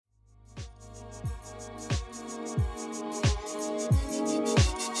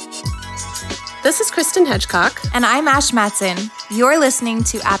This is Kristen Hedgecock. And I'm Ash Matson. You're listening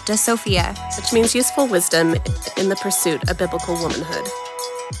to Apta Sophia, which means useful wisdom in the pursuit of biblical womanhood.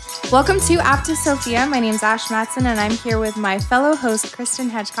 Welcome to Apta Sophia. My name's Ash Matson, and I'm here with my fellow host,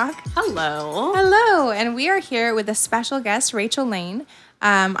 Kristen Hedgecock. Hello. Hello. And we are here with a special guest, Rachel Lane.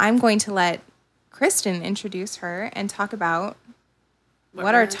 I'm going to let Kristen introduce her and talk about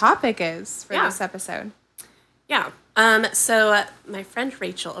what our topic is for this episode. Yeah. So my friend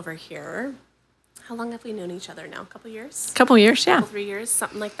Rachel over here, how long have we known each other now? A couple years? Couple years, yeah. 3 years,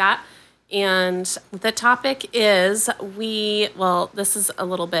 something like that. And the topic is this is a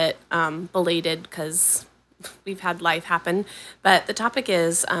little bit belated because we've had life happen. But the topic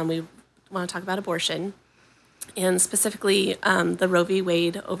is we want to talk about abortion and specifically the Roe v.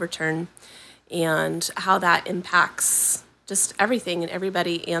 Wade overturn and how that impacts just everything and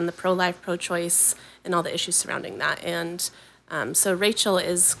everybody and the pro-life, pro-choice and all the issues surrounding that. And so Rachel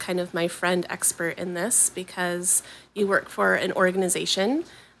is kind of my friend expert in this because you work for an organization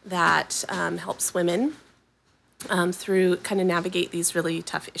that helps women through kind of navigate these really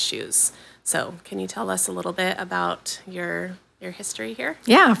tough issues. So can you tell us a little bit about your history here?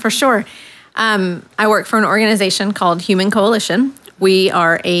 Yeah, for sure. I work for an organization called Human Coalition. We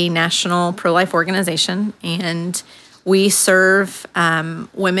are a national pro-life organization, and we serve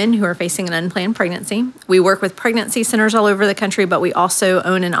women who are facing an unplanned pregnancy. We work with pregnancy centers all over the country, but we also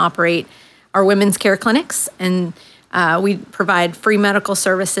own and operate our women's care clinics, and we provide free medical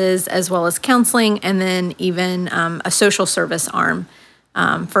services as well as counseling, and then even a social service arm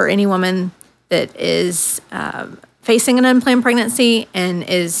for any woman that is facing an unplanned pregnancy and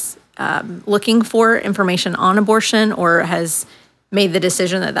is looking for information on abortion or has made the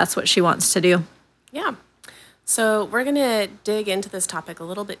decision that that's what she wants to do. Yeah. So we're going to dig into this topic a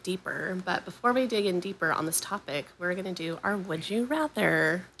little bit deeper, but before we dig in deeper on this topic, we're going to do our Would You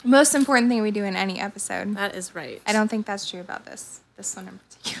Rather. Most important thing we do in any episode. That is right. I don't think that's true about this one in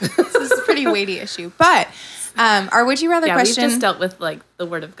particular. This is a pretty weighty issue. But our Would You Rather question... Yeah, we've just dealt with like the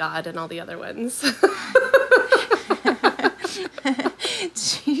Word of God and all the other ones.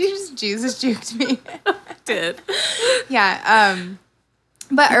 You just Jesus juked me. Did. Yeah.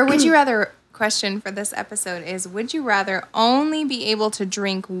 But our Would You Rather question for this episode is, would you rather only be able to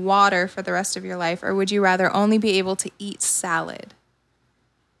drink water for the rest of your life, or would you rather only be able to eat salad?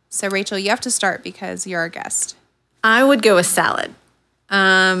 So Rachel, you have to start because you're our guest. I would go with salad.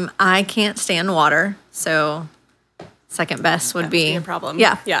 I can't stand water, so second best would be a problem.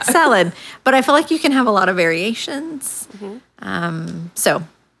 Yeah, salad. But I feel like you can have a lot of variations. Mm-hmm. So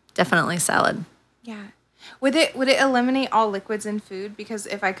definitely salad. Yeah. Would it eliminate all liquids in food? Because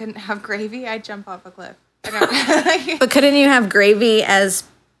if I couldn't have gravy, I'd jump off a cliff. I don't. But couldn't you have gravy as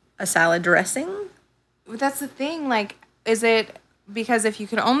a salad dressing? That's the thing. Like, is it because if you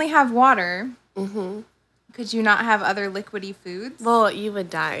could only have water, could you not have other liquidy foods? Well, you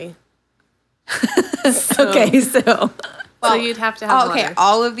would die. Okay, so you'd have to have water.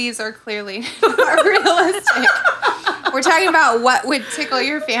 All of these are clearly not realistic. We're talking about what would tickle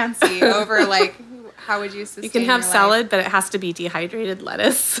your fancy over like. How would you sustain? You can have your salad, life? but it has to be dehydrated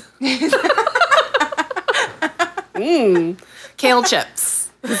lettuce. Kale chips.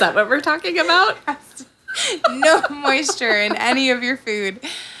 Is that what we're talking about? No moisture in any of your food.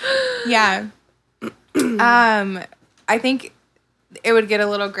 Yeah. I think it would get a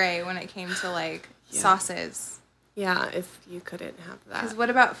little gray when it came to like sauces. Yeah, if you couldn't have that. Because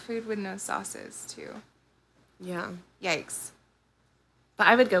what about food with no sauces too? Yeah. Yikes. But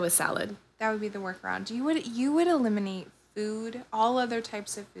I would go with salad. That would be the workaround. You would eliminate food, all other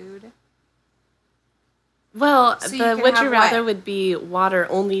types of food? Well, So the would you rather would be water,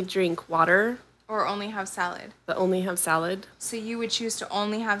 only drink water. Or only have salad. But only have salad. So you would choose to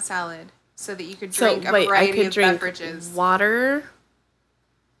only have salad so that you could drink a variety of beverages. Water.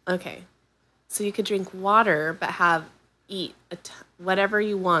 Okay. So you could drink water but eat whatever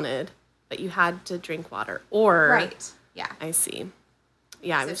you wanted, but you had to drink water. Or Right. Yeah. I see.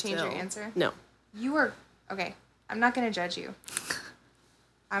 Yeah, Does it change your answer? No. You were okay. I'm not gonna judge you.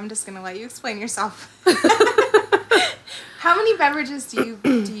 I'm just gonna let you explain yourself. How many beverages do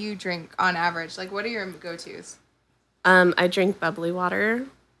you drink on average? Like, what are your go-tos? I drink bubbly water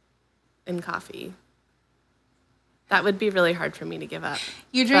and coffee. That would be really hard for me to give up.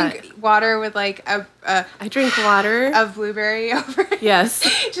 You drink water with like I drink water of blueberry over it. Yes.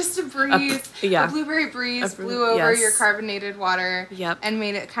 Just a breeze. A blueberry breeze blew over your carbonated water. Yep. And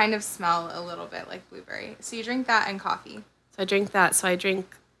made it kind of smell a little bit like blueberry. So you drink that and coffee. So I drink that. So I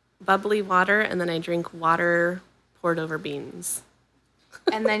drink bubbly water and then I drink water poured over beans.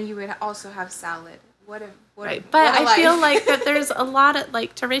 And then you would also have salad. Right. But I feel like that there's a lot of,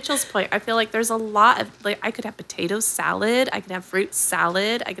 like, to Rachel's point, I feel like there's a lot of, like, I could have potato salad. I could have fruit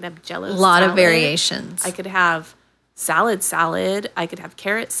salad. I could have Jello salad. A lot of variations. I could have salad. I could have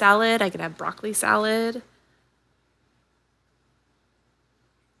carrot salad. I could have broccoli salad.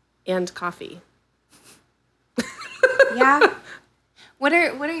 And coffee. Yeah. What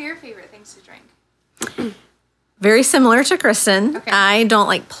are your favorite things to drink? Very similar to Kristen. Okay. I don't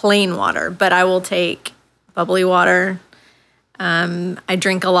like plain water, but I will take bubbly water. I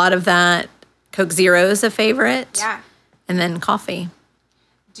drink a lot of that. Coke Zero is a favorite. Yeah. And then coffee.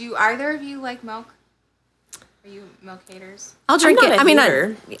 Do either of you like milk? Are you milk haters? I'll drink not it. a I mean,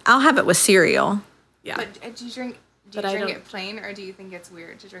 hater. I'll have it with cereal. Yeah. But do you drink But I don't- it plain, or do you think it's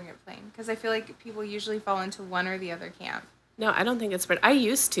weird to drink it plain? Because I feel like people usually fall into one or the other camp. No, I don't think it's weird. I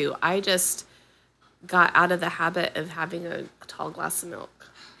used to. I just got out of the habit of having a tall glass of milk.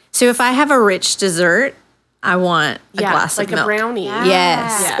 So if I have a rich dessert, I want a glass like of milk. a brownie. Yeah.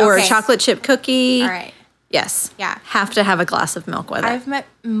 Yes. Yeah. Or Okay. a chocolate chip cookie. All right. Yes. Yeah. Have to have a glass of milk with it. I've met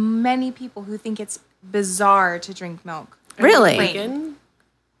many people who think it's bizarre to drink milk. Really? Plain. Vegan?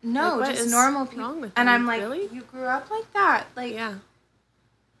 No, Like, what just is normal people. wrong with And them? I'm like, Really? you grew up like that. Like, Yeah.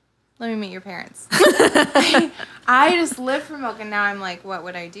 let me meet your parents. I just live for milk, and now I'm like, what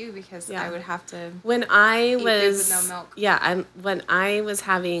would I do? Because Yeah. I would have to. When I food was with no milk. Yeah, when I was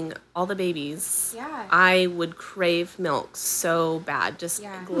having all the babies, Yeah. I would crave milk so bad, just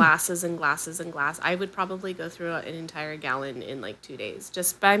Yeah. glasses and glasses and glass. I would probably go through an entire gallon in like 2 days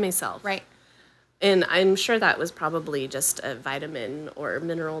just by myself. Right. And I'm sure that was probably just a vitamin or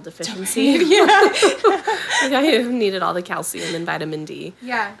mineral deficiency. Yeah. Like I needed all the calcium and vitamin D.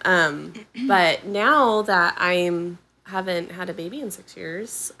 Yeah. But now that haven't had a baby in 6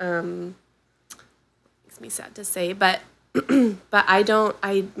 years, makes me sad to say, but but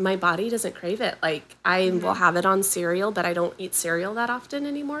my body doesn't crave it. Like I will have it on cereal, but I don't eat cereal that often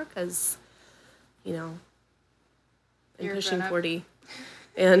anymore because, I'm You're pushing grown up. 40,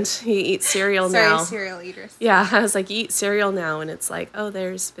 and he eats cereal Sorry, now. cereal eaters. Yeah, I was like, you eat cereal now, and it's like, oh,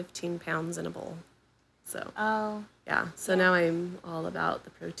 there's 15 pounds in a bowl. So Oh. yeah, so now I'm all about the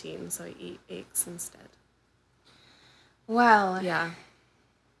protein, so I eat eggs instead. Well. Yeah.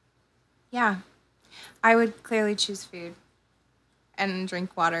 Yeah. I would clearly choose food and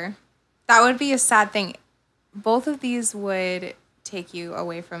drink water. That would be a sad thing. Both of these would take you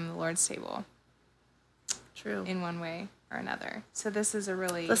away from the Lord's table True. in one way or another. So this is a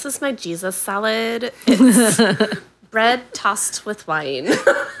really This is my Jesus salad. It's bread tossed with wine.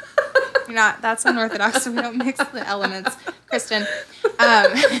 You're not that's unorthodox, so we don't mix the elements. Kristen.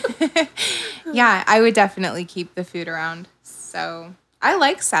 Yeah, I would definitely keep the food around. So I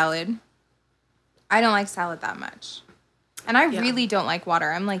like salad. I don't like salad that much. And I really don't like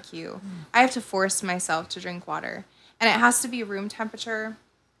water. I'm like you. I have to force myself to drink water. And it has to be room temperature.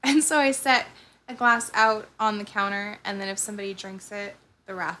 And so I set a glass out on the counter, and then if somebody drinks it,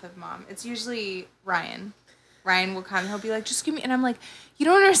 the wrath of mom. It's usually Ryan. Ryan will come, he'll be like, just give me, and I'm like, you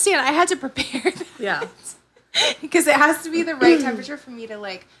don't understand, I had to prepare that. Yeah. Because it has to be the right temperature for me to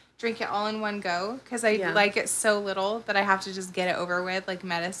like drink it all in one go, because I Yeah. like it so little that I have to just get it over with, like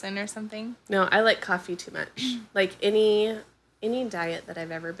medicine or something. No, I like coffee too much. Like any diet that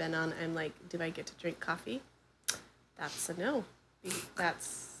I've ever been on, I'm like, do I get to drink coffee? That's a no.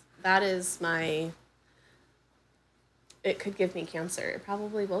 That is my. It could give me cancer. It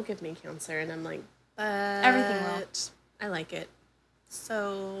probably will give me cancer, and I'm like, but Everything will. I like it,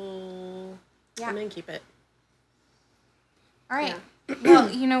 so Yeah. I'm gonna keep it. All right. Well,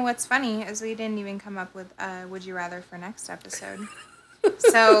 you know what's funny is we didn't even come up with would you rather for next episode.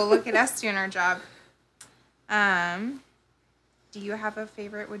 So look at us doing our job. Do you have a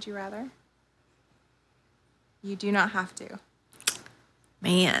favorite would you rather? You do not have to.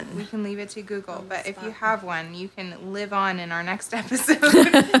 Man. We can leave it to Google, but if you have one, you can live on in our next episode.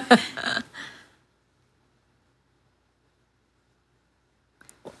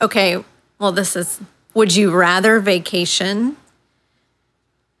 Okay, well, this is would you rather vacation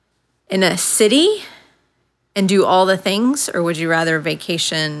in a city and do all the things, or would you rather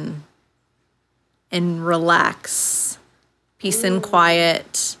vacation and relax, peace and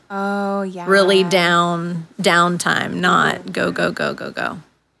quiet, Oh, yeah. really downtime, not go, go, go, go, go?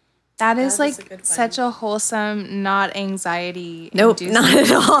 That is That is a like good one. such a wholesome, not anxiety. Nope, inducing. not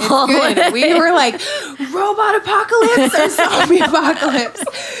at all. It's good. We were like, robot apocalypse or zombie apocalypse.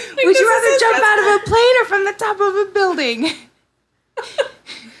 Would you rather jump out of a plane or from the top of a building?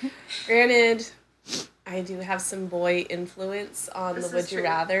 Granted, I do have some boy influence on This the is Would You true.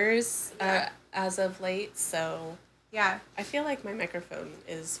 Rathers Yeah. as of late, so Yeah. I feel like my microphone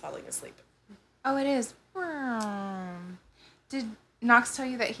is falling asleep. Oh, it is. Did Knox tell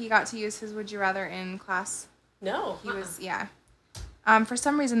you that he got to use his Would You Rather in class? No. He was, yeah. For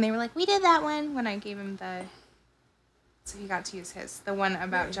some reason, they were like, we did that one when I gave him the... So he got to use his. The one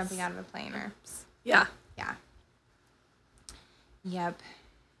about jumping out of a plane. Or Yeah. Yeah. Yep.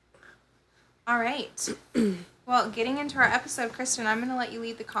 All right. Well, getting into our episode, Kristen, I'm going to let you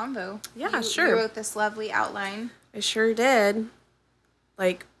lead the convo. Yeah, You sure. wrote this lovely outline. I sure did.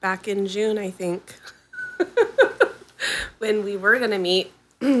 Like back in June, I think, when we were going to meet.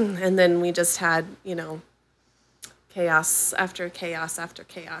 And then we just had, chaos after chaos after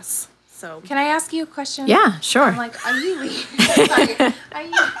chaos. So Can I ask you a question? Yeah, sure. I'm like, are you leaving? Sorry. Are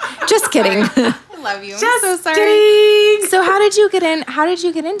you... Just kidding. Sorry. I love you. just I'm so sorry. kidding. So how did you get in? How did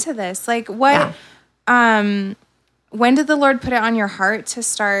you get into this? Like what? When did the Lord put it on your heart to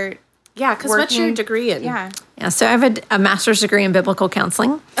start? Yeah, because what's your working- degree in? Yeah. Yeah, so I have a master's degree in biblical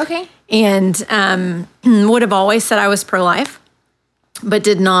counseling. Okay. And would have always said I was pro-life, but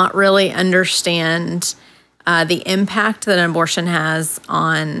did not really understand the impact that an abortion has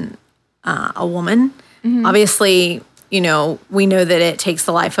on a woman. Obviously, we know that it takes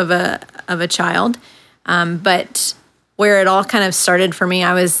the life of a child, but where it all kind of started for me,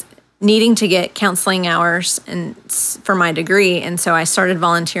 I was needing to get counseling hours for my degree, and so I started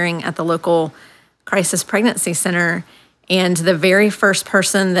volunteering at the local crisis pregnancy center. And the very first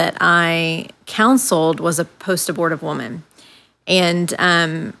person that I counseled was a post-abortive woman. And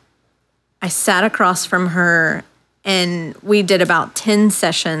I sat across from her and we did about 10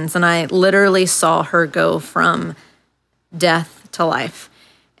 sessions, and I literally saw her go from death to life.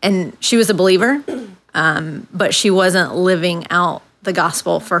 And she was a believer, but she wasn't living out the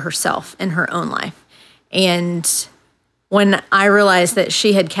gospel for herself in her own life. And when I realized that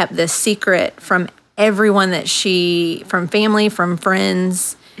she had kept this secret from everyone from family, from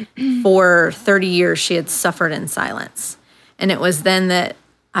friends, for 30 years, she had suffered in silence. And it was then that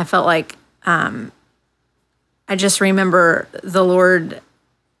I felt like I just remember the Lord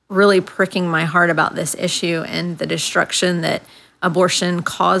really pricking my heart about this issue and the destruction that abortion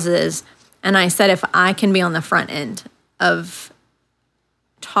causes. And I said, if I can be on the front end of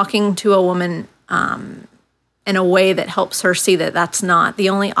talking to a woman in a way that helps her see that that's not the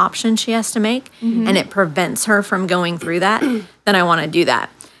only option she has to make, and it prevents her from going through that, then I want to do that.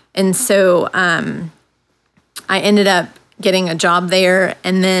 And so I ended up getting a job there,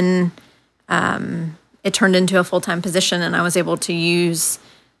 and then it turned into a full-time position, and I was able to use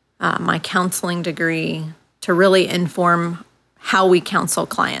my counseling degree to really inform how we counsel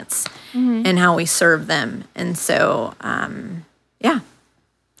clients and how we serve them. And so, yeah,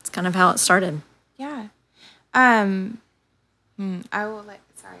 it's kind of how it started. Yeah. I will let.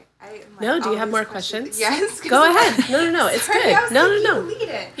 Sorry. No, do you have more questions? Yes. Go ahead. No. It's Sorry, good. I was No. You lead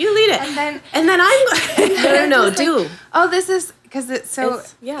it. You lead it. And then I'm. No. Do. Oh, this is because it's so.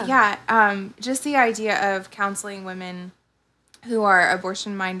 It's- yeah. Yeah. Just the idea of counseling women who are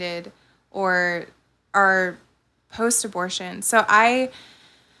abortion minded or are post abortion. So I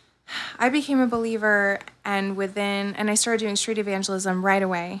became a believer, and I started doing street evangelism right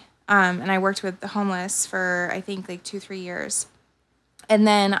away. And I worked with the homeless for, I think, like 2-3 years. And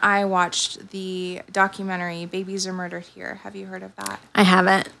then I watched the documentary, Babies Are Murdered Here. Have you heard of that? I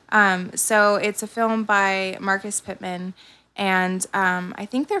haven't. So it's a film by Marcus Pittman. And I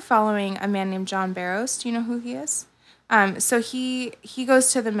think they're following a man named John Barrows. Do you know who he is? So he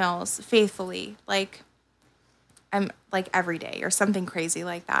goes to the mills faithfully, like every day or something crazy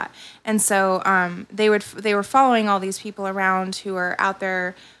like that. And so they were following all these people around who are out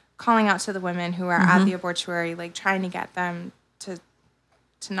there calling out to the women who are at the abortuary, like trying to get them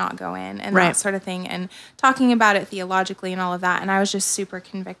to not go in and that sort of thing, and talking about it theologically and all of that. And I was just super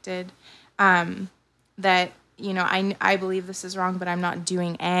convicted that, I believe this is wrong, but I'm not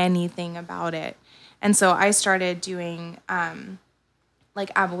doing anything about it. And so I started doing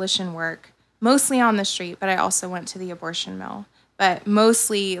abolition work, mostly on the street, but I also went to the abortion mill. But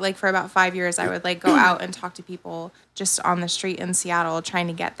mostly, for about 5 years, I would go out and talk to people just on the street in Seattle, trying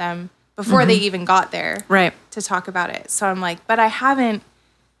to get them before they even got there, to talk about it. So I'm but I haven't,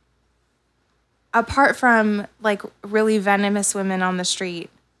 apart from really venomous women on the street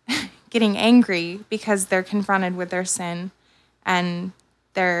getting angry because they're confronted with their sin and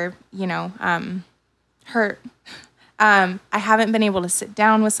they're, hurt. I haven't been able to sit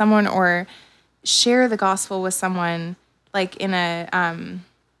down with someone or share the gospel with someone in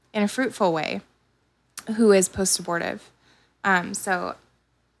a fruitful way who is post-abortive. So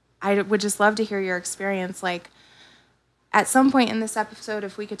I would just love to hear your experience. At some point in this episode,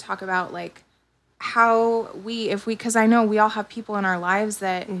 if we could talk about because I know we all have people in our lives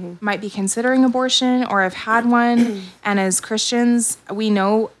that might be considering abortion or have had one, and as Christians, we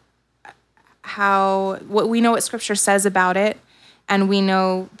know what Scripture says about it, and we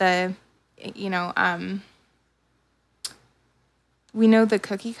know we know the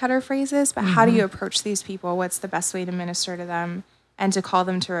cookie cutter phrases, but how do you approach these people? What's the best way to minister to them and to call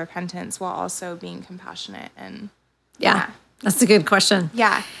them to repentance while also being compassionate? And that's a good question.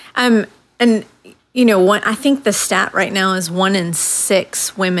 Yeah. And I think the stat right now is 1 in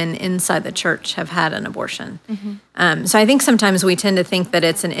 6 women inside the church have had an abortion. So I think sometimes we tend to think that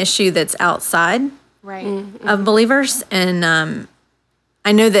it's an issue that's outside of believers. And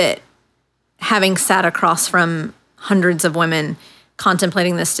I know that having sat across from hundreds of women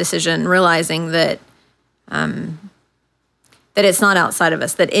contemplating this decision, realizing that that it's not outside of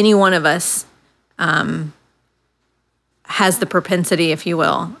us, that any one of us has the propensity, if you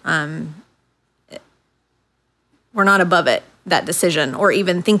will. We're not above it, that decision, or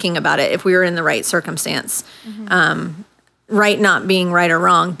even thinking about it if we were in the right circumstance. Right not being right or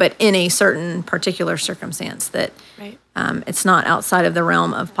wrong, but in a certain particular circumstance that it's not outside of the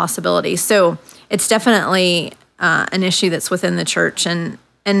realm of possibility. So it's definitely an issue that's within the church. And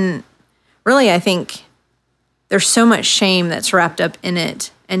really, I think there's so much shame that's wrapped up in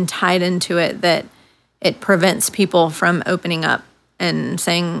it and tied into it that it prevents people from opening up and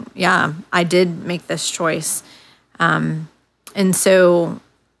saying, yeah, I did make this choice. And so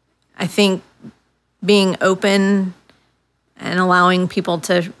I think being open and allowing people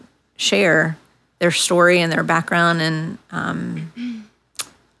to share their story and their background and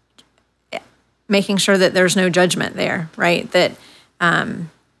making sure that there's no judgment there, right? That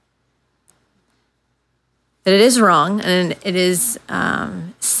that it is wrong and it is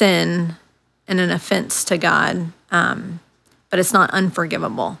sin and an offense to God, but it's not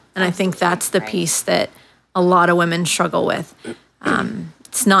unforgivable. And I think that's the piece that a lot of women struggle with.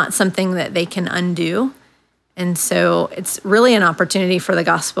 It's not something that they can undo. And so it's really an opportunity for the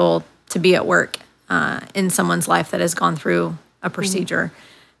gospel to be at work in someone's life that has gone through a procedure.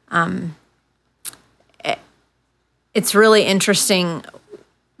 It's really interesting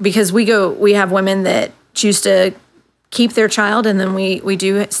because we have women that choose to keep their child, and then we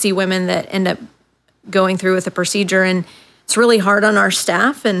do see women that end up going through with a procedure, and it's really hard on our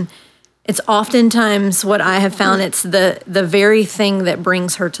staff. And it's oftentimes what I have found, it's the very thing that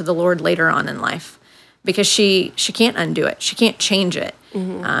brings her to the Lord later on in life, because she can't undo it. She can't change it.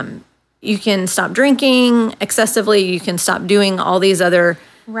 You can stop drinking excessively. You can stop doing all these other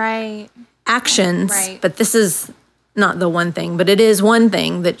actions, but this is not the one thing, but it is one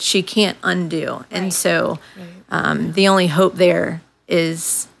thing that she can't undo. And so the only hope there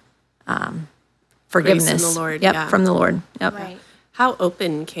is forgiveness. Grace from the Lord. From the Lord. Yep. Right. How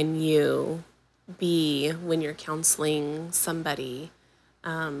open can you be when you're counseling somebody?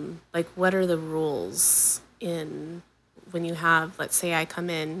 Like, what are the rules when you have, let's say I come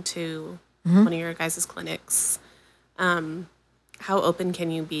in to one of your guys' clinics, how open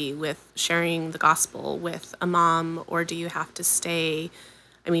can you be with sharing the gospel with a mom, or do you have to stay?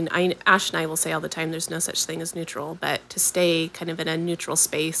 I mean, Ash and I will say all the time, there's no such thing as neutral, but to stay kind of in a neutral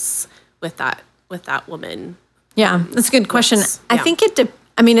space with that woman. Yeah, that's a good question. I think it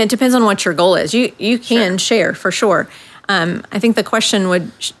depends on what your goal is. You can share for sure. I think the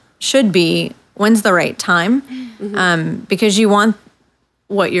question should be, when's the right time? Because you want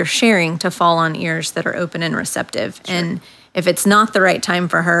what you're sharing to fall on ears that are open and receptive. And if it's not the right time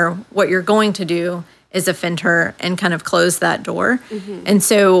for her, what you're going to do is offend her and kind of close that door. And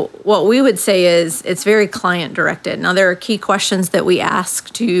so what we would say is it's very client directed. Now, there are key questions that we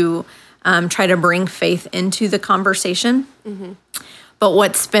ask to try to bring faith into the conversation. But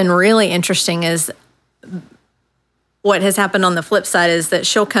what's been really interesting is what has happened on the flip side is that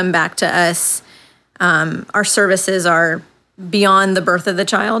she'll come back to us. Our services are beyond the birth of the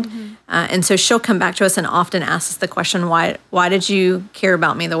child. And so she'll come back to us and often ask us the question, why did you care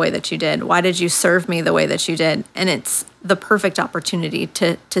about me the way that you did? Why did you serve me the way that you did? And it's the perfect opportunity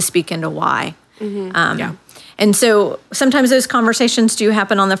to speak into why. And so sometimes those conversations do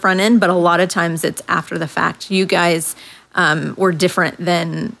happen on the front end, but a lot of times it's after the fact. You guys were different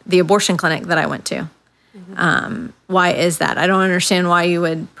than the abortion clinic that I went to. Why is that? I don't understand why you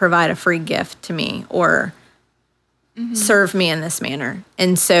would provide a free gift to me or serve me in this manner.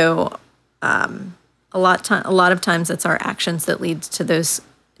 And so a lot of times it's our actions that leads to those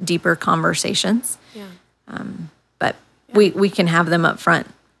deeper conversations. But we can have them up front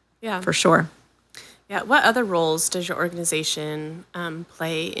for sure. Yeah. What other roles does your organization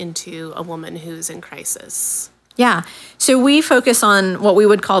play into a woman who's in crisis? Yeah. So we focus on what we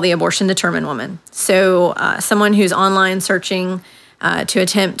would call the abortion determined woman. So someone who's online searching to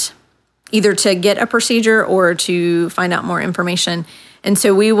attempt either to get a procedure or to find out more information. And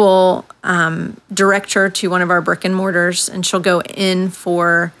so we will direct her to one of our brick and mortars, and she'll go in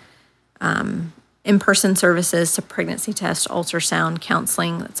for in-person services to pregnancy test, ultrasound,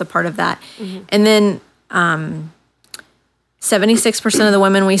 counseling. That's a part of that. And then 76% of the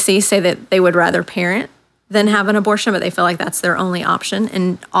women we see say that they would rather parent than have an abortion, but they feel like that's their only option.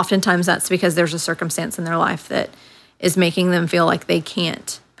 And oftentimes that's because there's a circumstance in their life that is making them feel like they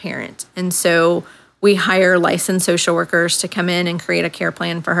can't parent. And so we hire licensed social workers to come in and create a care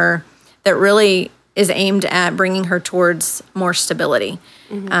plan for her that really is aimed at bringing her towards more stability.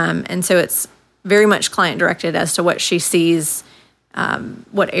 And so it's very much client directed as to what she sees,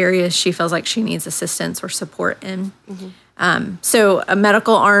 what areas she feels like she needs assistance or support in. So a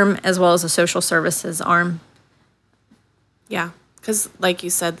medical arm as well as a social services arm. Yeah, because like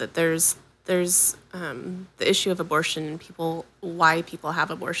you said, that there's the issue of abortion and why people have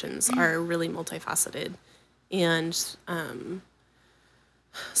abortions are really multifaceted, and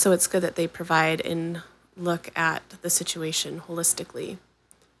so it's good that they provide and look at the situation holistically.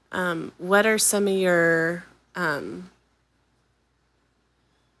 What are some of your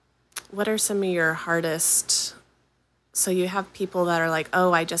hardest? So you have people that are like,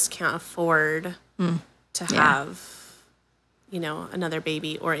 oh, I just can't afford to have, another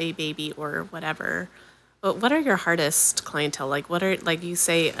baby or a baby or whatever. But what are your hardest clientele? Like, what are, like you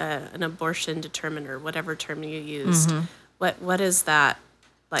say, an abortion determined or whatever term you used. What is that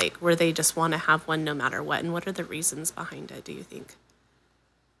like, where they just want to have one no matter what? And what are the reasons behind it, do you think?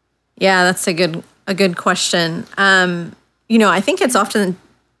 Yeah, that's a good question. I think it's often,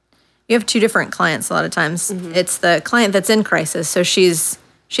 you have two different clients a lot of times. It's the client that's in crisis. So she's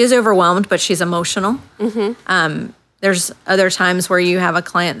overwhelmed, but she's emotional. There's other times where you have a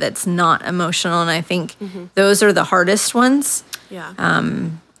client that's not emotional. And I think those are the hardest ones. Yeah.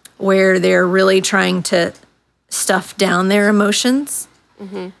 Where they're really trying to stuff down their emotions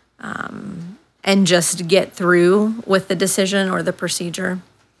and just get through with the decision or the procedure.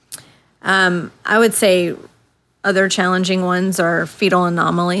 I would say other challenging ones are fetal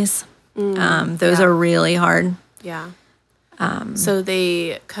anomalies. Those are really hard. Yeah. So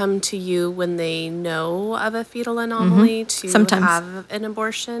they come to you when they know of a fetal anomaly to Sometimes. have an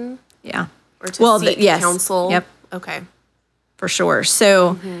abortion? Yeah. Or to seek counsel? Yep. Okay. For sure.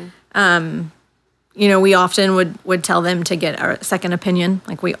 So, we often would tell them to get a second opinion.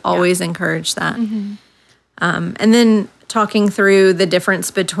 Like we always encourage that. And then talking through the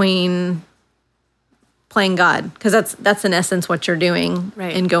difference between playing God, because that's in essence what you're doing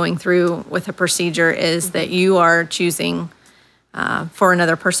in going through with a procedure is that you are choosing for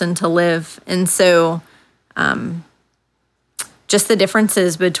another person to live. And so just the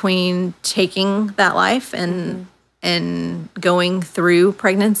differences between taking that life and going through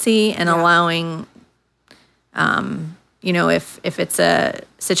pregnancy and allowing, if it's a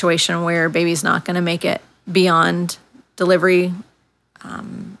situation where baby's not going to make it beyond delivery,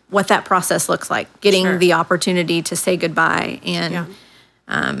 what that process looks like, getting the opportunity to say goodbye and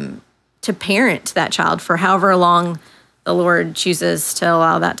to parent that child for however long the Lord chooses to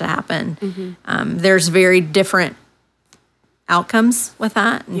allow that to happen. There's very different outcomes with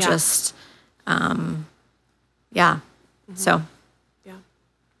that, and just, so. Yeah.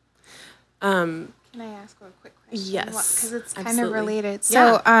 Can I ask a quick question? Yes, Because it's kind absolutely. of related.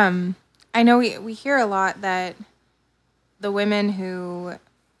 Yeah. So I know we hear a lot that the women who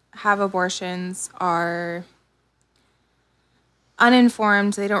have abortions are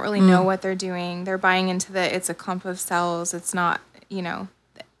uninformed. They don't really know what they're doing. They're buying into it's a clump of cells. It's not,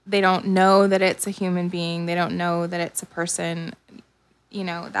 they don't know that it's a human being. They don't know that it's a person,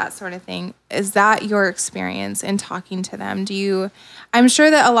 that sort of thing. Is that your experience in talking to them? I'm sure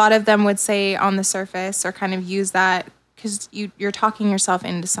that a lot of them would say on the surface or kind of use that because you're talking yourself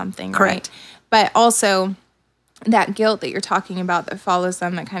into something, Correct. right? But also that guilt that you're talking about that follows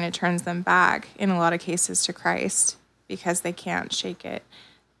them, that kind of turns them back in a lot of cases to Christ because they can't shake it.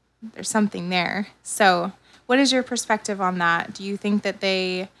 There's something there. So what is your perspective on that? Do you think that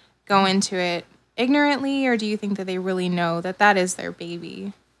they go into it ignorantly, or do you think that they really know that that is their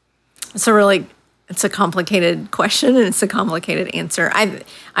baby? It's a complicated question and it's a complicated answer. I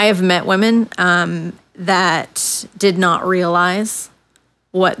have met women that did not realize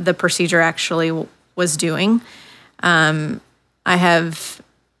what the procedure actually was doing. I have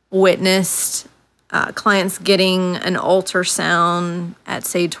witnessed clients getting an ultrasound at,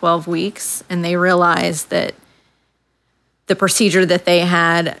 say, 12 weeks, and they realize that the procedure that they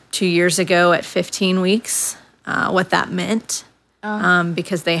had 2 years ago at 15 weeks what that meant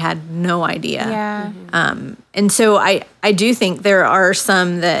because they had no idea. Yeah. And so I do think there are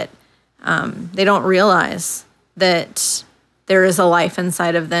some that they don't realize that there is a life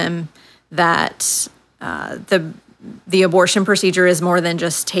inside of them, that the abortion procedure is more than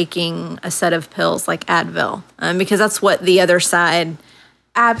just taking a set of pills like Advil, because that's what the other side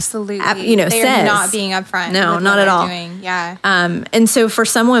Absolutely. They're says. not being upfront. No, with not what at they're all. Doing. Yeah. And so for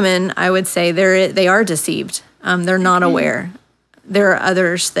some women, I would say they are deceived. They're not aware. There are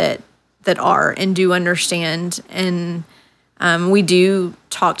others that are and do understand, and we do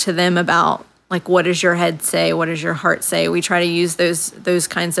talk to them about, like, what does your head say? What does your heart say? We try to use those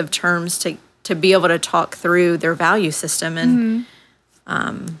kinds of terms to be able to talk through their value system and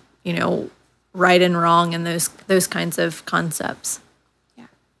right and wrong and those kinds of concepts. Yeah.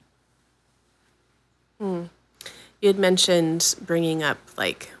 You had mentioned bringing up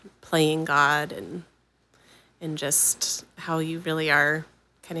like playing God and just how you really are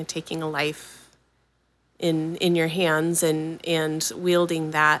kind of taking a life in your hands and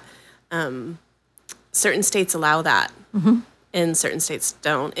wielding that. Certain states allow that, and certain states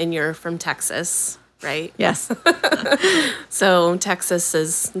don't. And you're from Texas, right? Yes. So Texas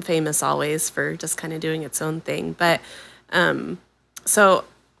is famous always for just kind of doing its own thing. But so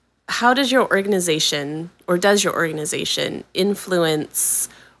how does your organization influence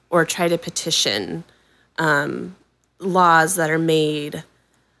or try to petition laws that are made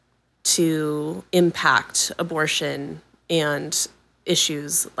to impact abortion and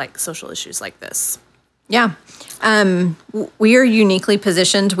issues like social issues like this? Yeah. We are uniquely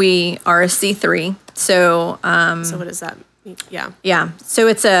positioned. We are a C3. So, So what does that mean? Yeah. yeah. So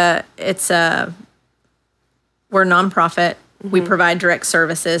we're a nonprofit. We provide direct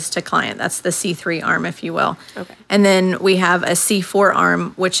services to client. That's the C3 arm, if you will. Okay. And then we have a C4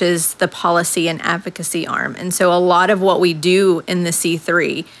 arm, which is the policy and advocacy arm. And so a lot of what we do in the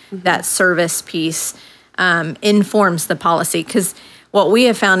C3, that service piece, informs the policy. Because what we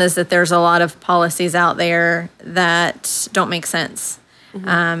have found is that there's a lot of policies out there that don't make sense.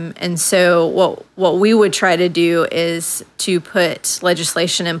 And so what we would try to do is to put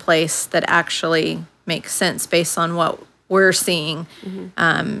legislation in place that actually makes sense based on what we're seeing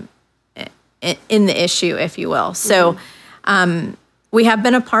in the issue, if you will. So we have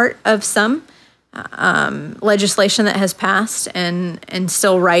been a part of some legislation that has passed and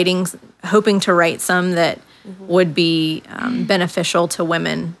still hoping to write some that would be beneficial to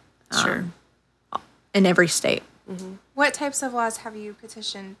women Sure. in every state. What types of laws have you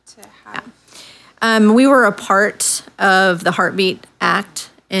petitioned to have? We were a part of the Heartbeat Act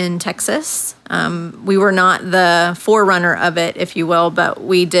in Texas. We were not the forerunner of it, if you will, but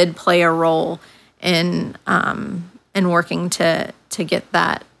we did play a role in working to get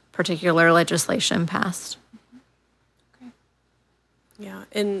that particular legislation passed. Yeah,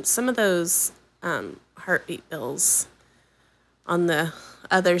 and some of those heartbeat bills on the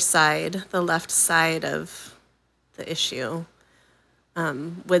other side, the left side of the issue,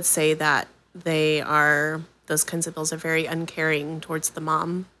 would say that those kinds of bills are very uncaring towards the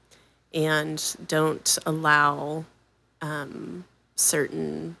mom and don't allow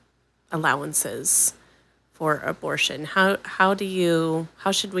certain allowances for abortion. How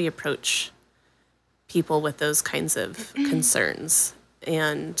should we approach people with those kinds of concerns,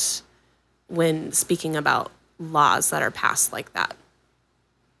 and when speaking about laws that are passed like that?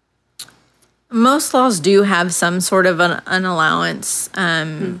 Most laws do have some sort of an allowance,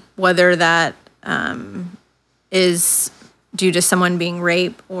 whether that is due to someone being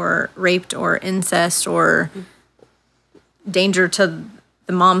raped or incest or danger to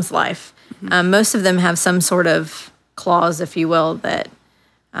the mom's life. Most of them have some sort of clause, if you will, that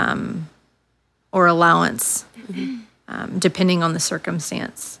or allowance, depending on the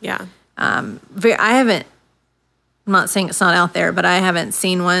circumstance. Yeah. I'm not saying it's not out there, but I haven't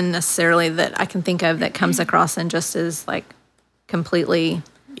seen one necessarily that I can think of that comes across and just is like completely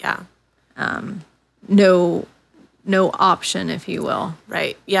Yeah. no option, if you will.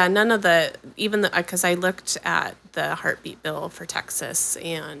 Right. Yeah. None of because I looked at the heartbeat bill for Texas,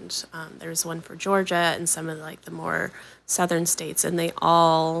 and there's one for Georgia and some of the more southern states, and they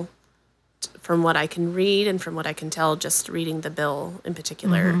all, from what I can read and from what I can tell, just reading the bill in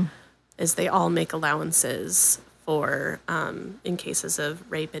particular, is they all make allowances for in cases of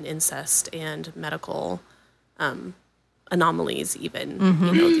rape and incest and medical anomalies,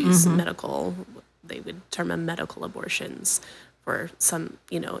 even these medical, they would term them medical abortions for some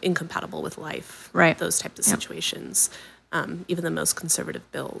incompatible with life, right? Those types of situations. Even the most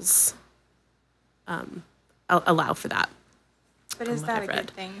conservative bills allow for that. But is that a good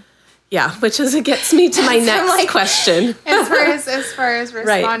thing? Yeah, which is it gets me to my next like, question. as far as Right.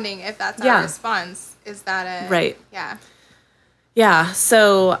 responding, if that's Yeah. our response, is that a Right. Yeah. Yeah.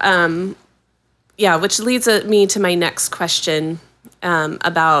 So, which leads me to my next question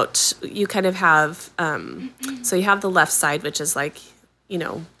about you kind of have, so you have the left side, which is like,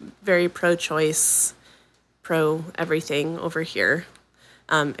 very pro-choice, pro everything over here,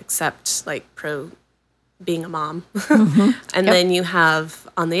 except like pro being a mom. And then you have,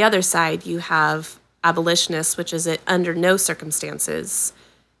 on the other side, you have abolitionists, which is it under no circumstances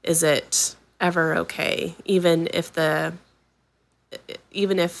is it ever okay, even if the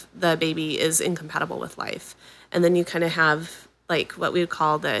baby is incompatible with life. And then you kind of have like what we would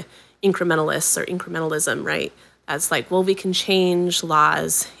call the incrementalists or incrementalism, right? That's like, well, we can change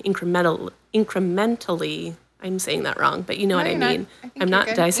laws incrementally. I'm saying that wrong, but you know what I you're not. mean. I think I'm you're not.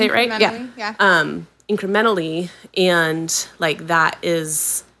 good. Did I say it right? Incrementally, yeah. Incrementally, and like that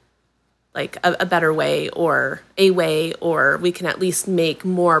is like a better way or we can at least make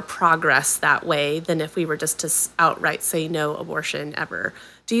more progress that way than if we were just to outright say no abortion ever.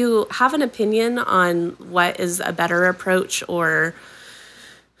 Do you have an opinion on what is a better approach or?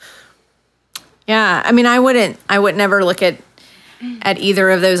 Yeah, I mean, I would never look at either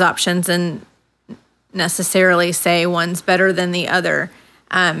of those options and necessarily say one's better than the other.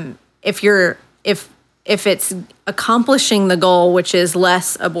 If it's accomplishing the goal, which is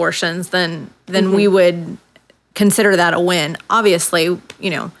less abortions, then we would consider that a win. Obviously,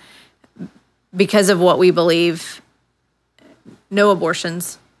 because of what we believe, no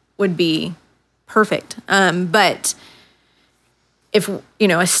abortions would be perfect. But if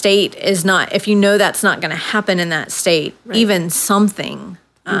a state is not, if that's not going to happen in that state, right. Even something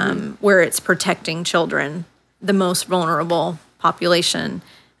where it's protecting children, the most vulnerable population,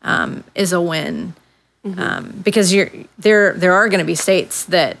 is a win. Because there are going to be states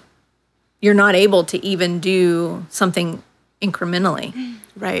that you're not able to even do something incrementally,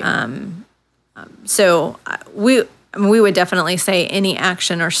 right? So we would definitely say any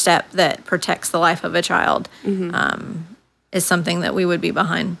action or step that protects the life of a child is something that we would be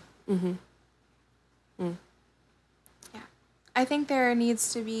behind. Yeah, I think there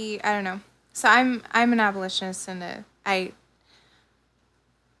needs to be. I don't know. So I'm an abolitionist, and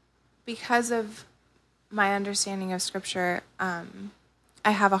because of my understanding of scripture, I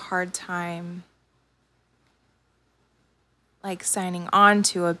have a hard time like signing on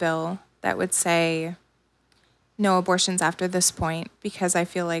to a bill that would say no abortions after this point, because I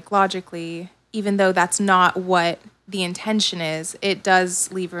feel like logically, even though that's not what the intention is, it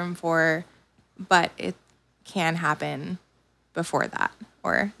does leave room for, but it can happen before that,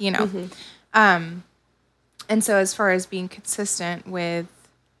 or, and so as far as being consistent with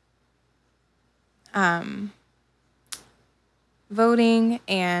voting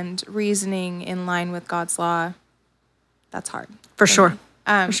and reasoning in line with God's law, that's hard. For sure.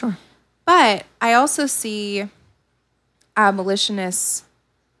 For sure. But I also see abolitionists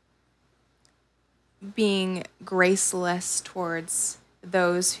being graceless towards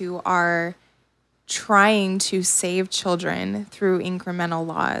those who are trying to save children through incremental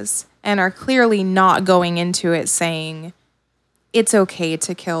laws and are clearly not going into it saying it's okay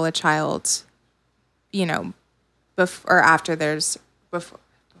to kill a child, before a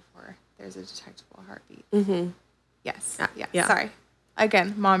detectable heartbeat. Yes. Yeah. Sorry.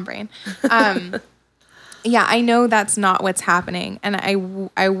 Again, mom brain. Yeah, I know that's not what's happening. And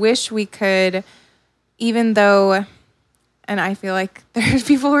I wish we could, even though, and I feel like there's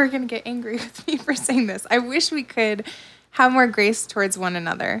people who are going to get angry with me for saying this, I wish we could have more grace towards one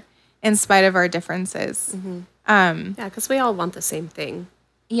another in spite of our differences. Yeah, because we all want the same thing.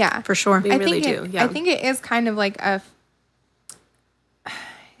 Yeah. For sure. We really do. Yeah. I think it is kind of like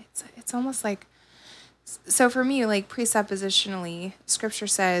it's almost like, so for me, like presuppositionally, scripture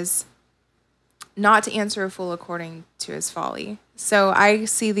says not to answer a fool according to his folly. So I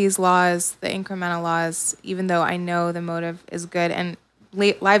see these laws, the incremental laws, even though I know the motive is good and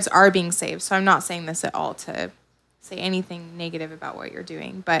lives are being saved. So I'm not saying this at all to say anything negative about what you're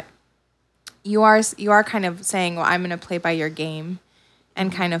doing, but you are kind of saying, well, I'm going to play by your game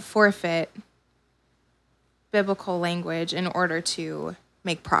and kind of forfeit biblical language in order to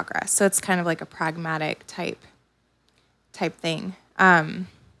make progress. So it's kind of like a pragmatic type thing.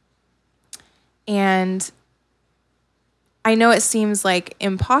 And I know it seems like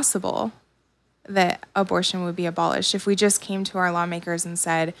impossible that abortion would be abolished if we just came to our lawmakers and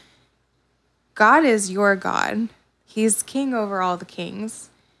said, God is your God. He's king over all the kings,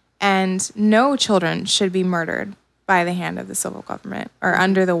 and no children should be murdered by the hand of the civil government or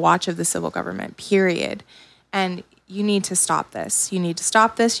under the watch of the civil government, period. And you need to stop this. You need to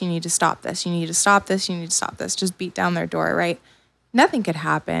stop this. You need to stop this. You need to stop this. You need to stop this. Just beat down their door, right? Nothing could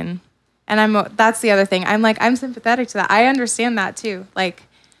happen. And that's the other thing. I'm sympathetic to that. I understand that too. Like,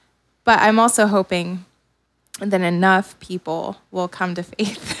 but I'm also hoping that enough people will come to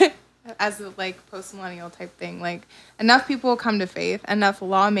faith as a like post-millennial type thing. Like enough people will come to faith, enough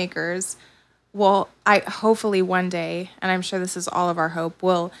lawmakers will, hopefully one day, and I'm sure this is all of our hope,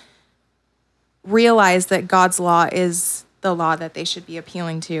 will realize that God's law is the law that they should be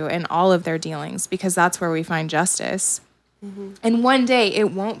appealing to in all of their dealings, because that's where we find justice. Mm-hmm. And one day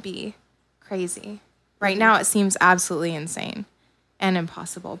it won't be crazy. Right now it seems absolutely insane and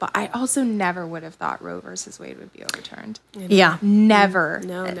impossible. But I also never would have thought Roe versus Wade would be overturned. Yeah. Never.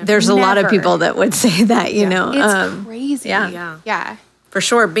 No, never. There's a lot of people that would say that, you know. It's crazy. Yeah. For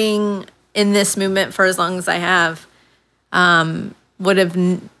sure. Being in this movement for as long as I have, would have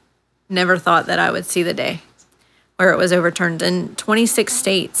never thought that I would see the day where it was overturned. In 26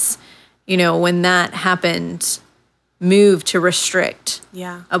 states, you know, when that happened, moved to restrict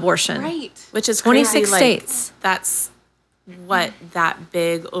abortion. Right. Which is 26 crazy, states. Like, that's what that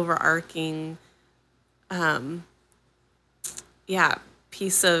big overarching,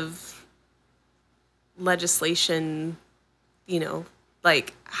 piece of legislation, you know,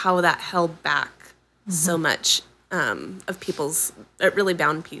 like how that held back so much of people's, it really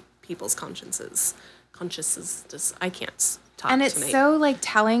bound people's consciences. I can't talk And it's tonight. so like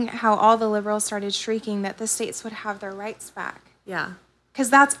telling how all the liberals started shrieking that the states would have their rights back. Yeah.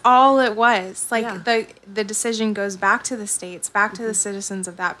 Because that's all it was. Like Yeah. the decision goes back to the states, back to the citizens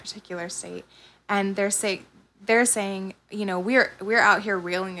of that particular state, and they're saying, you know, we're out here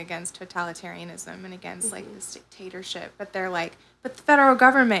railing against totalitarianism and against like this dictatorship, but they're like, but the federal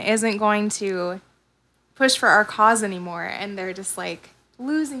government isn't going to push for our cause anymore, and they're just like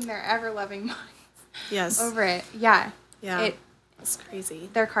losing their ever-loving minds Yes. over it. Yeah. Yeah. It's crazy.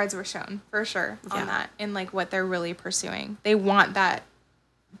 Their cards were shown for sure on Yeah. that, and like what they're really pursuing. They want that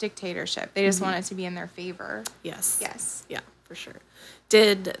dictatorship. They just want it to be in their favor. Yes. Yes. Yeah, for sure.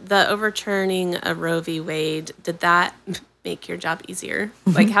 Did the overturning of Roe v. Wade, did that make your job easier?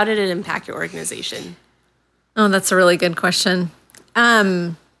 Like, how did it impact your organization? Oh, that's a really good question.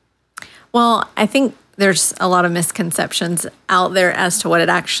 Well, I think there's a lot of misconceptions out there as to what it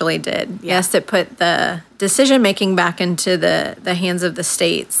actually did. Yeah. Yes, it put the decision making back into the hands of the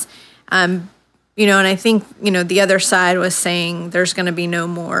states. You know, and I think, you know, the other side was saying there's going to be no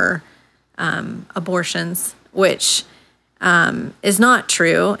more abortions, which is not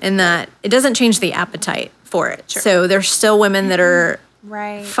true in that it doesn't change the appetite for it. Sure. So there's still women that are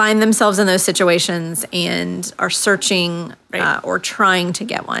Right. find themselves in those situations and are searching Right. or trying to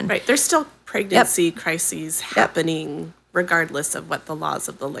get one. Right. There's still pregnancy crises happening regardless of what the laws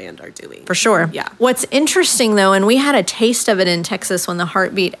of the land are doing. For sure. Yeah. What's interesting, though, and we had a taste of it in Texas when the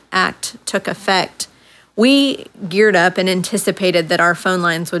Heartbeat Act took effect, we geared up and anticipated that our phone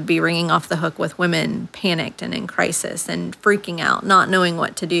lines would be ringing off the hook with women panicked and in crisis and freaking out, not knowing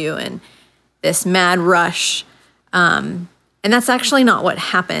what to do, and this mad rush. And that's actually not what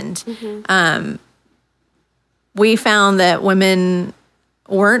happened. We found that women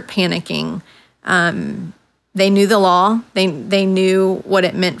weren't panicking. They knew the law. They knew what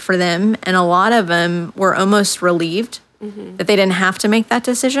it meant for them. And a lot of them were almost relieved that they didn't have to make that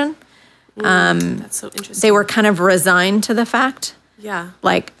decision. That's so interesting. They were kind of resigned to the fact. Yeah.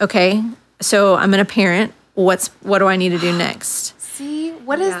 Like, okay, so I'm going to parent. What do I need to do next? See,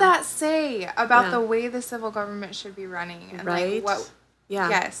 what does Yeah. that say about Yeah. the way the civil government should be running? And Right. like what Yeah.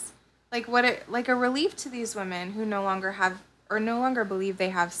 Yes. Like like a relief to these women who no longer have or no longer believe they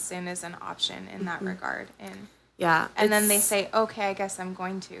have sin as an option in that regard. Yeah. And then they It's- say, "Okay, I guess I'm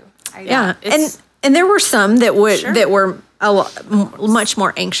going to." Yeah, it's- and there were some that would Sure. that were much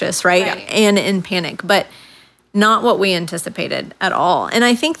more anxious, right? Right. And in panic, but not what we anticipated at all. And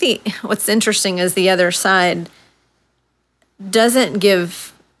I think what's interesting is the other side doesn't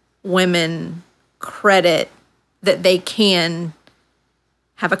give women credit that they can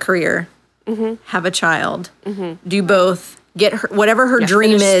have a career, have a child, do both, get her whatever her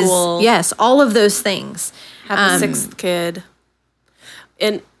dream finish is. school. Yes, all of those things. have a sixth kid.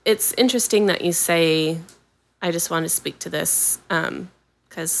 And it's interesting that you say, I just want to speak to this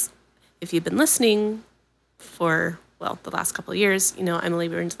because if you've been listening for, well, the last couple of years, you know, I'm a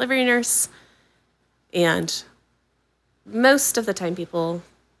labor and delivery nurse. And most of the time people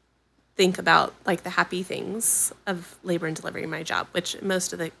think about like the happy things of labor and delivery in my job, which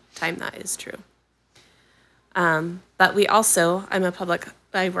most of the time that is true. But we also,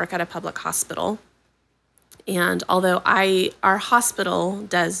 I work at a public hospital. And although our hospital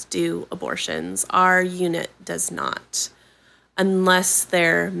does do abortions, our unit does not, unless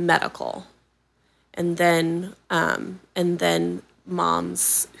they're medical. And then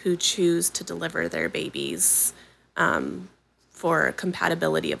moms who choose to deliver their babies for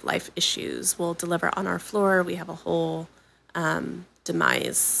compatibility of life issues will deliver on our floor. We have a whole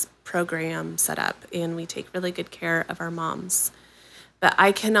demise program set up, and we take really good care of our moms. But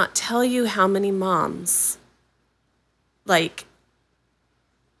I cannot tell you how many moms, like,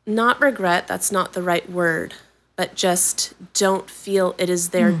 not regret, that's not the right word, but just don't feel it is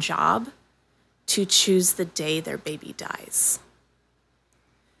their job to choose the day their baby dies.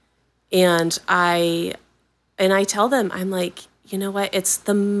 And I tell them, I'm like, you know what? It's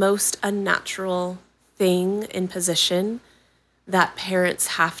the most unnatural thing and position that parents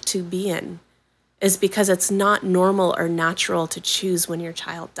have to be in, is because it's not normal or natural to choose when your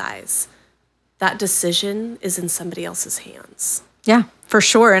child dies. That decision is in somebody else's hands. Yeah, for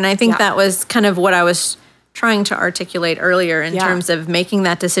sure. And I think Yeah. that was kind of what I was trying to articulate earlier in Yeah. terms of making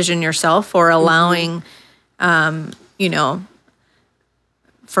that decision yourself, or allowing,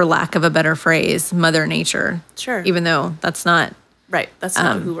 for lack of a better phrase, Mother Nature. Sure. Even though that's not Right. That's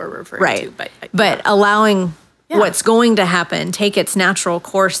not who we're referring right. to. But allowing Yeah. what's going to happen take its natural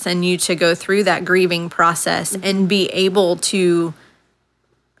course, and you to go through that grieving process and be able to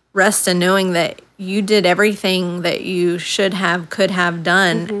rest in knowing that you did everything that you should have, could have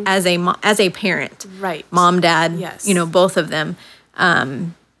done as a parent. Right. Mom, dad, Yes. both of them,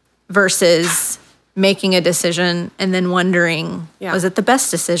 versus making a decision and then wondering, Yeah. was it the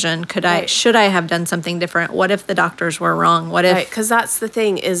best decision? Right. Should I have done something different? What if the doctors were wrong? What if, Right, because that's the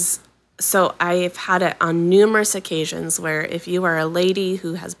thing is, so I've had it on numerous occasions where if you are a lady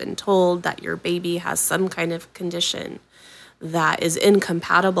who has been told that your baby has some kind of condition that is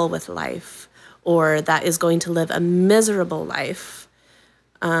incompatible with life, or that is going to live a miserable life,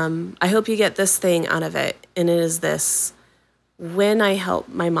 I hope you get this thing out of it, and it is this: when I help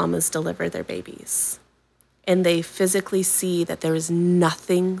my mamas deliver their babies, and they physically see that there is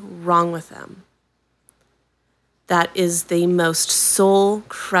nothing wrong with them, that is the most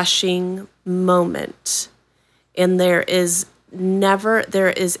soul-crushing moment. And there is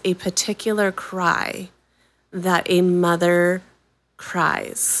a particular cry that a mother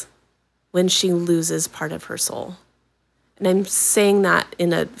cries when she loses part of her soul. And I'm saying that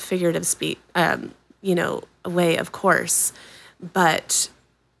in a figurative way, of course. But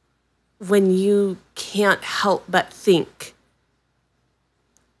when you can't help but think,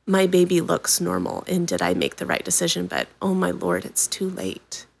 my baby looks normal, and did I make the right decision? But oh my Lord, it's too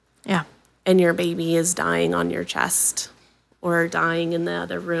late. yeah. And your baby is dying on your chest or dying in the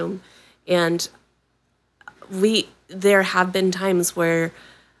other room. And there have been times where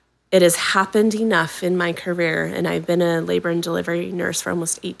it has happened enough in my career, and I've been a labor and delivery nurse for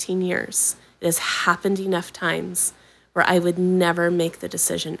almost 18 years. It has happened enough times where I would never make the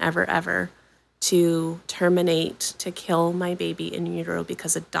decision ever to terminate, to kill my baby in utero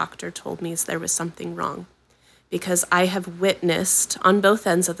because a doctor told me there was something wrong. Because I have witnessed on both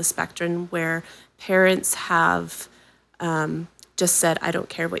ends of the spectrum where parents have just said, I don't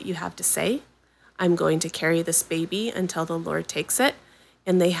care what you have to say. I'm going to carry this baby until the Lord takes it.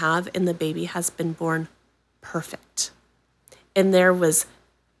 And they have, and the baby has been born perfect. And there was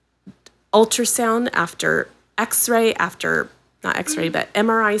ultrasound after X-ray, after, not X-ray, but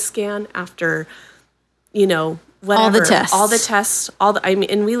MRI scan, after, whatever. All the tests.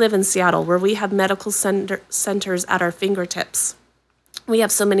 And we live in Seattle, where we have medical centers at our fingertips. We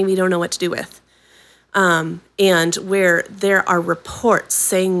have so many we don't know what to do with. And where there are reports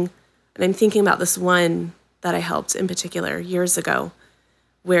saying, and I'm thinking about this one that I helped in particular years ago,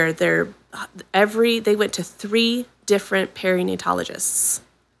 where they went to 3 different perinatologists.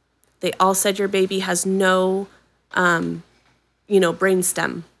 They all said your baby has no, brain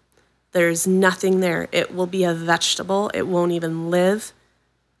stem. There's nothing there. It will be a vegetable. It won't even live.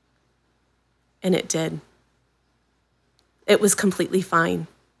 And it did. It was completely fine.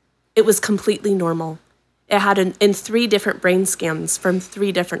 It was completely normal. It had in 3 different brain scans from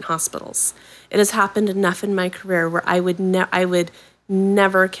 3 different hospitals. It has happened enough in my career where I would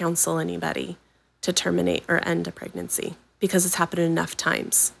never counsel anybody to terminate or end a pregnancy, because it's happened enough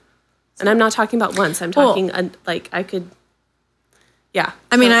times. And I'm not talking about once. I'm talking I could, yeah.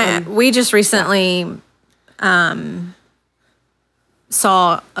 I mean, we just recently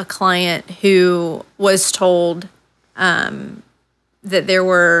saw a client who was told that there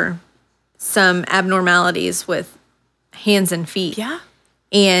were some abnormalities with hands and feet. Yeah.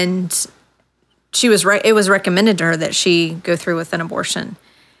 And she was right. It was recommended to her that she go through with an abortion.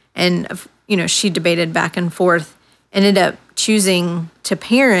 And, she debated back and forth, ended up choosing to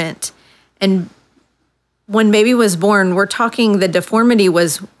parent. And when baby was born, we're talking the deformity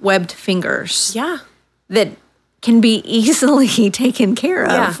was webbed fingers Yeah. that can be easily taken care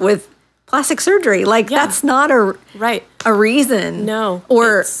of with plastic surgery. Like that's not a reason. No.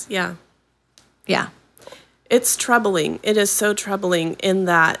 Or yeah. It's troubling. It is so troubling in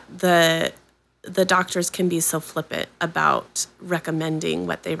that the doctors can be so flippant about recommending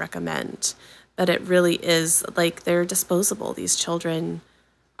what they recommend. But it really is like they're disposable. These children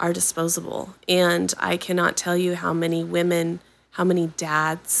are disposable. And I cannot tell you how many women, how many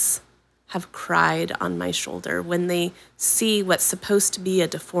dads have cried on my shoulder when they see what's supposed to be a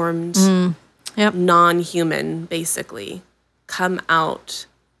deformed non-human, basically, come out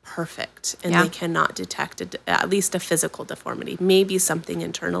perfect, and they cannot detect at least a physical deformity, maybe something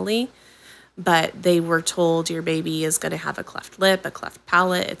internally, but they were told your baby is going to have a cleft lip, a cleft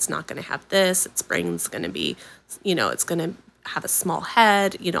palate, it's not going to have this, its brain's going to be, it's going to have a small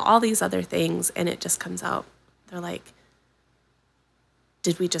head, all these other things, and it just comes out. They're like,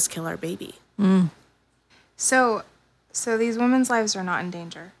 did we just kill our baby? So these women's lives are not in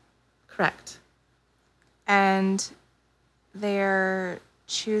danger. Correct. And they're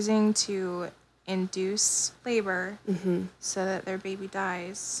choosing to induce labor so that their baby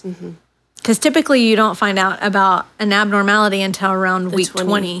dies. because typically you don't find out about an abnormality until around week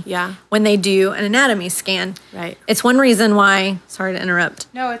 20. Yeah. When they do an anatomy scan. Right. It's one reason why, sorry to interrupt.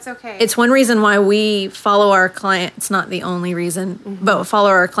 No, it's okay. It's one reason why we follow our clients. It's not the only reason, but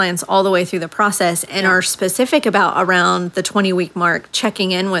follow our clients all the way through the process and are specific about around the 20-week mark, checking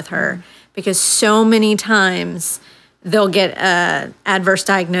in with her, because so many times they'll get a adverse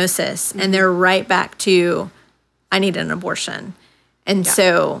diagnosis and they're right back to, I need an abortion. And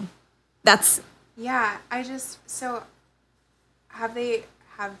so that's... Yeah, so have they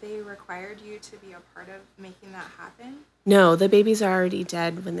required you to be a part of making that happen? No, the babies are already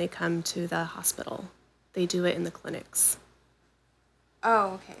dead when they come to the hospital. They do it in the clinics.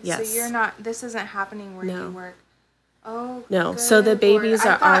 Oh, okay. Yes. So this isn't happening where you work. Oh, no. So the babies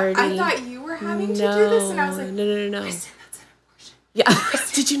are already... I thought you were having to do this, and I was like... No. Kristen, that's an abortion. Yeah.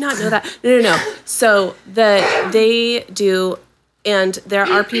 Did you not know that? No. So they do, and there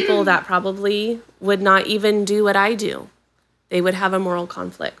are people that probably would not even do what I do. They would have a moral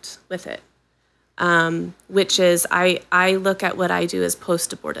conflict with it, which is I look at what I do as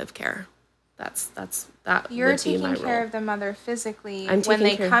post-abortive care. You're would be my taking care role. of the mother physically I'm when taking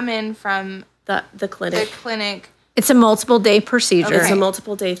they care- come in from the clinic. the clinic. It's a multiple day procedure. It's a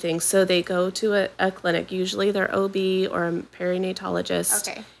multiple day thing. So they go to a clinic, usually they're OB or a perinatologist.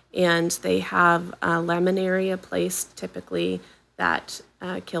 Okay. And they have a laminaria placed typically that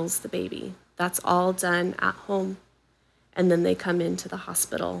kills the baby. That's all done at home. And then they come into the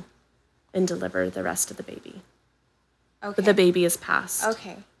hospital and deliver the rest of the baby. Okay. But the baby is passed.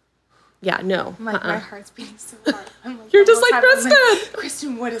 Okay. Yeah, no. I'm like, my heart's beating so hard. I'm like, You're just what's like, happening? Kristen!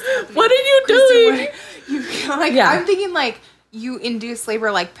 Kristen, what is happening? What are you doing? I'm thinking like you induce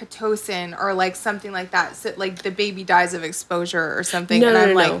labor like Pitocin or like something like that. So like the baby dies of exposure or something.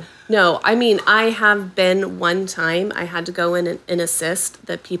 No. I mean, I have been one time, I had to go in and assist.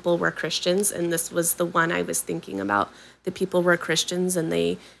 The people were Christians, and this was the one I was thinking about. The people were Christians, and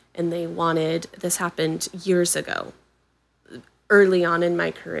they wanted, this happened years ago, early on in my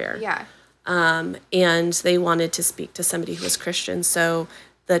career. Yeah. And they wanted to speak to somebody who was Christian. So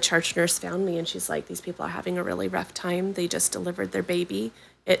the church nurse found me, and she's like, these people are having a really rough time. They just delivered their baby.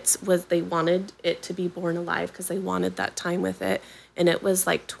 They wanted it to be born alive because they wanted that time with it. And it was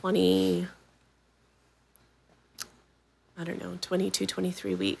like 22,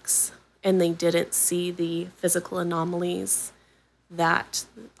 23 weeks. And they didn't see the physical anomalies that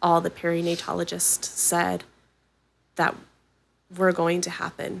all the perinatologists said that were going to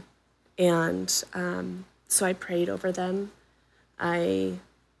happen. And so I prayed over them. I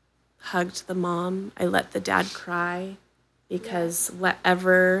hugged the mom. I let the dad cry because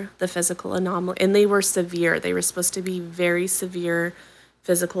whatever the physical anomaly, and they were severe. They were supposed to be very severe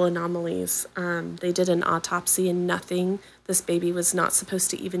physical anomalies. They did an autopsy and nothing. This baby was not supposed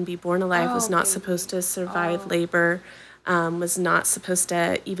to even be born alive, was not supposed to survive labor, was not supposed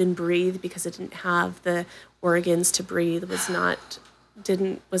to even breathe because it didn't have the organs to breathe,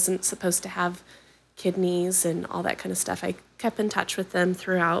 wasn't supposed to have kidneys and all that kind of stuff. I kept in touch with them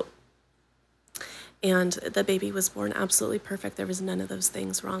throughout. And the baby was born absolutely perfect. There was none of those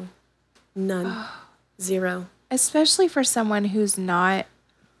things wrong. None. Zero. Especially for someone who's not,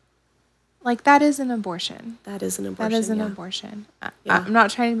 like, that is an abortion. That is an abortion. That is an abortion. I'm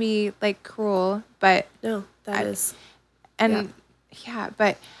not trying to be, like, cruel, but... No, that is. And,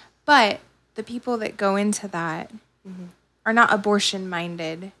 but the people that go into that are not abortion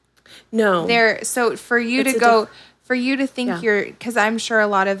minded. No. They're so for you It's to a go for you to think Yeah. you're, because I'm sure a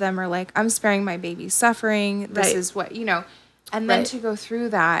lot of them are like, I'm sparing my baby suffering. This Right. is what, and then Right. to go through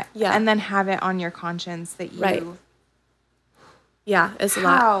that Yeah. and then have it on your conscience that you Right. Yeah, it's a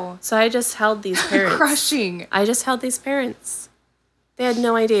How? lot. So I just held these parents. crushing. I just held these parents. They had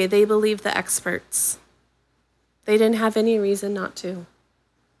no idea. They believed the experts. They didn't have any reason not to.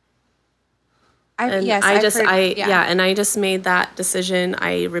 And and I just made that decision.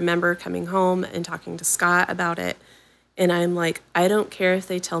 I remember coming home and talking to Scott about it. And I'm like, I don't care if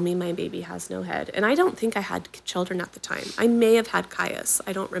they tell me my baby has no head. And I don't think I had children at the time. I may have had Caius.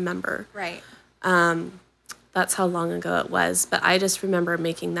 I don't remember. Right. That's how long ago it was. But I just remember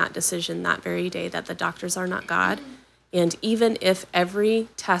making that decision that very day that the doctors are not God. And even if every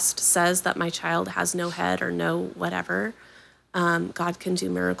test says that my child has no head or no whatever, God can do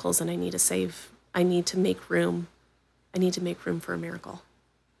miracles, and I need to make room. I need to make room for a miracle.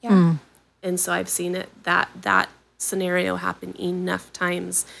 Yeah. And so I've seen it, that scenario happen enough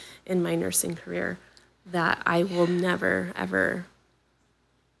times in my nursing career that I will never, ever,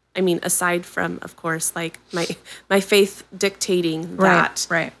 aside from, of course, like my faith dictating that,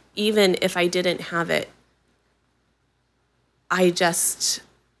 Right. even if I didn't have it,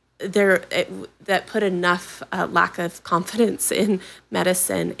 that put enough lack of confidence in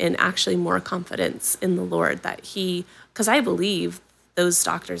medicine and actually more confidence in the Lord because I believe those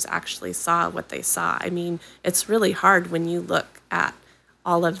doctors actually saw what they saw. I mean, it's really hard when you look at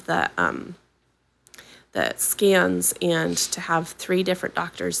all of the scans and to have 3 different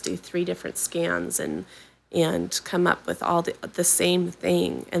doctors do 3 different scans and come up with all the same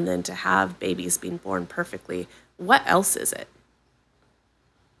thing, and then to have babies being born perfectly. What else is it?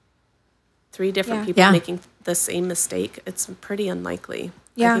 3 different people Yeah. making the same mistake. It's pretty unlikely.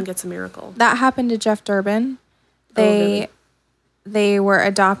 Yeah. I think it's a miracle. That happened to Jeff Durbin. Really? They were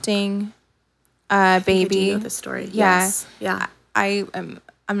adopting a I baby. do know the story. Yeah. Yes. Yeah. I'm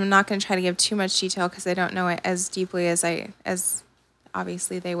not going to try to give too much detail because I don't know it as deeply as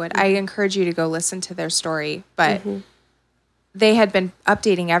obviously they would. I encourage you to go listen to their story, but they had been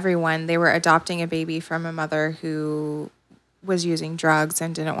updating everyone. They were adopting a baby from a mother who was using drugs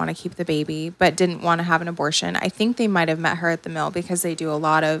and didn't want to keep the baby, but didn't want to have an abortion. I think they might have met her at the mill because they do a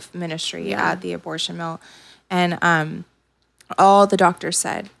lot of ministry at the abortion mill. And all the doctors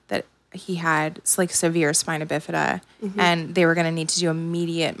said that he had severe spina bifida, and they were going to need to do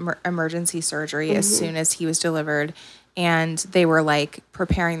immediate emergency surgery as soon as he was delivered. And they were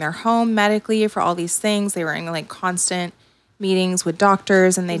preparing their home medically for all these things. They were in constant meetings with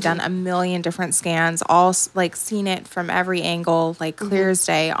doctors, and they'd done a million different scans, all seen it from every angle, clear as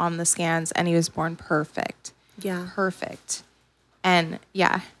day on the scans. And he was born perfect. Yeah. Perfect. And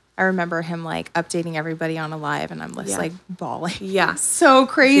I remember him updating everybody on a live, and I'm just bawling. Yeah. So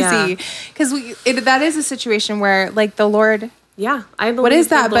crazy. Because that is a situation where the Lord, Yeah. I believe What is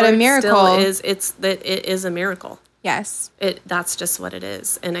that the but a Lord miracle? It is a miracle. yes. That's just what it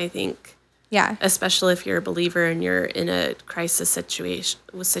is. And I think, Yeah. especially if you're a believer and you're in a crisis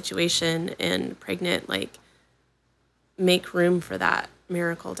situation and pregnant, make room for that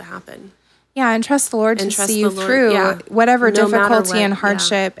miracle to happen. Yeah, and trust the Lord to And trust see you the Lord, through yeah. whatever No matter difficulty what, and yeah.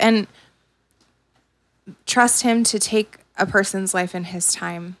 hardship, and trust Him to take a person's life in His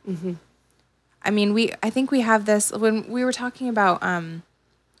time. I mean, I think we have this when we were talking about,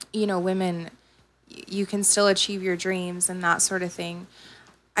 women. You can still achieve your dreams and that sort of thing.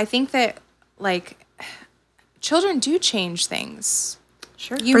 I think that children do change things.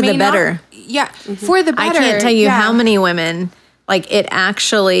 Sure. You For the may not- better. Yeah, for the I better. can't tell you yeah. how many women it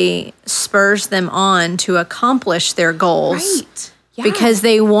actually spurs them on to accomplish their goals Right. Yeah. because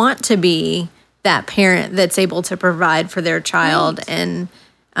they want to be that parent that's able to provide for their child and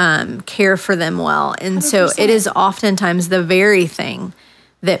care for them well. And so 100%. it is oftentimes the very thing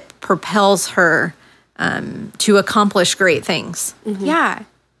that propels her to accomplish great things. Yeah.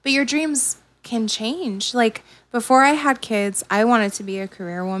 But your dreams can change. Before I had kids, I wanted to be a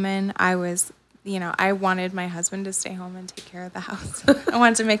career woman. I was, I wanted my husband to stay home and take care of the house. I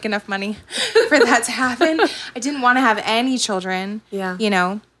wanted to make enough money for that to happen. I didn't want to have any children. Yeah.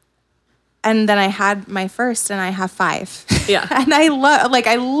 And then I had my first, and I have 5. Yeah. And I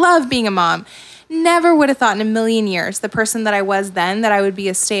love being a mom. Never would have thought in a million years, the person that I was then, that I would be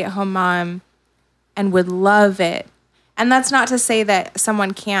a stay-at-home mom and would love it. And that's not to say that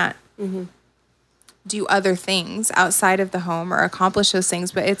someone can't do other things outside of the home or accomplish those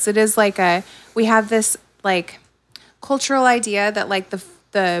things, but it is we have this cultural idea that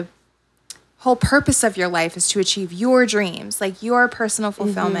the whole purpose of your life is to achieve your dreams, like your personal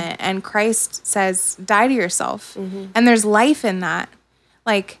fulfillment. And Christ says, die to yourself. And there's life in that.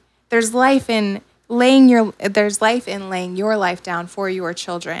 Like there's life in laying your life down for your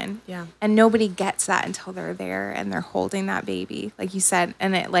children. Yeah. And nobody gets that until they're there and they're holding that baby, like you said.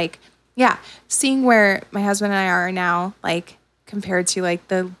 And it like, yeah, seeing where my husband and I are now, like compared to like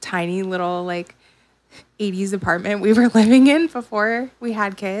the tiny little like 80s apartment we were living in before we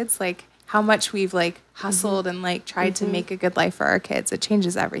had kids, like how much we've like hustled and like tried to make a good life for our kids. It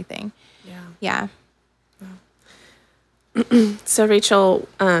changes everything. Yeah. So Rachel,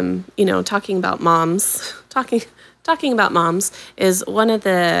 talking about moms is one of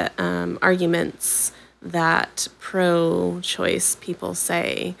the arguments that pro-choice people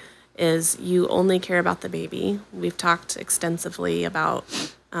say is you only care about the baby. We've talked extensively about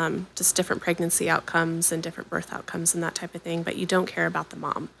just different pregnancy outcomes and different birth outcomes and that type of thing, but you don't care about the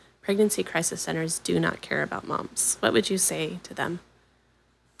mom. Pregnancy crisis centers do not care about moms. What would you say to them?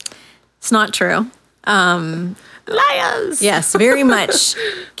 It's not true. Liars! Yes, very much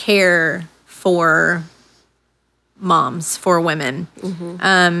care for moms, for women.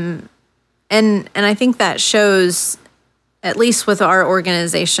 And I think that shows, at least with our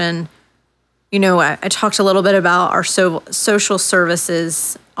organization, I talked a little bit about our social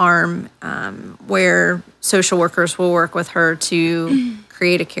services arm, where social workers will work with her to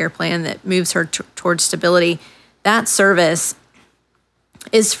create a care plan that moves her towards stability. That service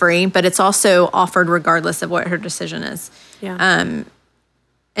is free, but it's also offered regardless of what her decision is. Yeah.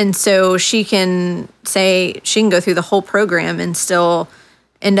 And so she can go through the whole program and still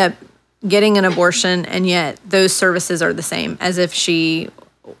end up getting an abortion, and yet those services are the same as if she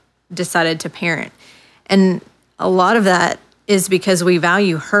decided to parent. And a lot of that is because we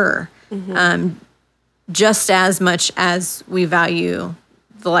value her just as much as we value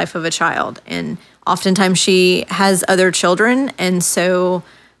the life of a child. And oftentimes she has other children, and so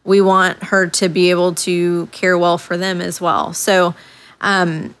we want her to be able to care well for them as well. So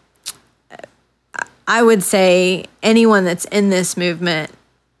I would say anyone that's in this movement,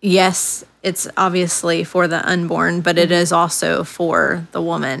 yes, it's obviously for the unborn, but it is also for the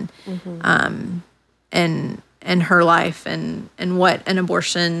woman and her life and what an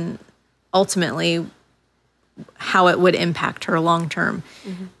abortion ultimately, how it would impact her long term.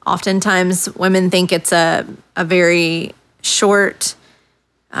 Oftentimes women think it's a very short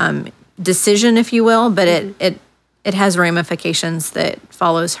decision, if you will, but it has ramifications that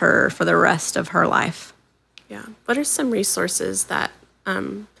follows her for the rest of her life. Yeah. What are some resources that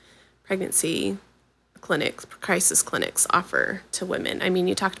pregnancy clinics, crisis clinics offer to women? I mean,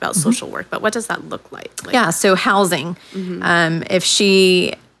 you talked about social work, but what does that look like? Yeah, so housing. If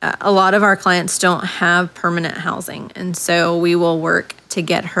a lot of our clients don't have permanent housing, and so we will work to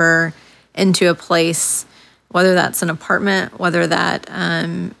get her into a place, whether that's an apartment, whether that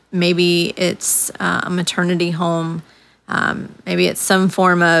maybe it's a maternity home, maybe it's some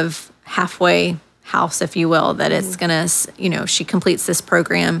form of halfway house, if you will, that it's gonna, she completes this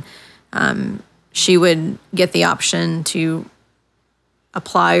program, she would get the option to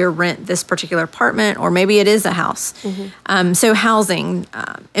apply or rent this particular apartment, or maybe it is a house. So housing,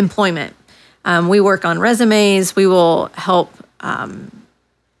 employment. We work on resumes. We will help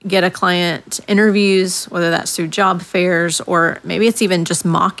get a client interviews, whether that's through job fairs, or maybe it's even just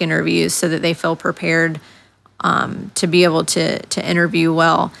mock interviews so that they feel prepared to be able to interview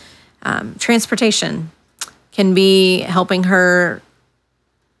well. Transportation can be helping her,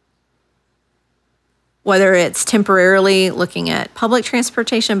 whether it's temporarily looking at public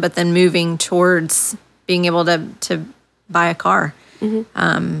transportation, but then moving towards being able to buy a car.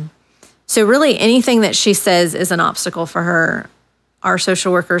 So really anything that she says is an obstacle for her, our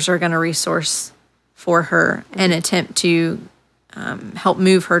social workers are going to resource for her and attempt to help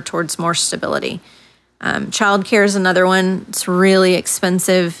move her towards more stability. Childcare is another one. It's really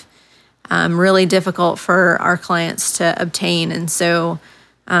expensive, really difficult for our clients to obtain. And so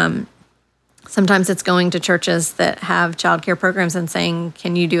sometimes it's going to churches that have childcare programs and saying,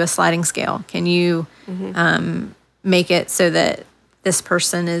 can you do a sliding scale? Can you make it so that this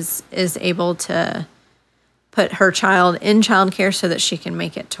person is able to put her child in childcare so that she can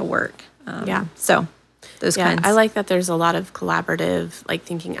make it to work? So those kinds. I like that there's a lot of collaborative, like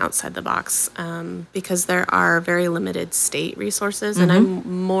thinking outside the box, because there are very limited state resources, and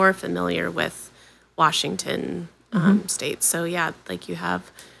I'm more familiar with Washington state. So like you have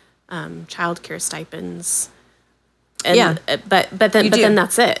child care stipends. And, but then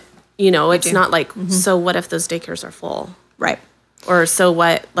that's it. It's not like, so what if those daycares are full? Right. Or so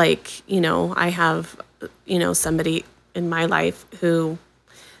what, like, I have, somebody in my life who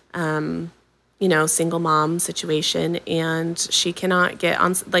single mom situation, and she cannot get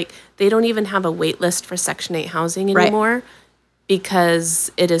on, like, they don't even have a wait list for Section 8 housing Right. anymore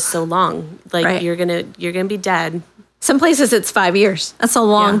because it is so long. Like, Right. you're gonna be dead. Some places it's 5 years. That's a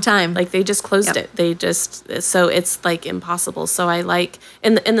long time. Like, they just closed Yep. it. So it's like impossible. So I like,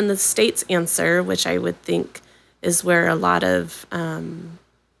 and then the state's answer, which I would think is where a lot of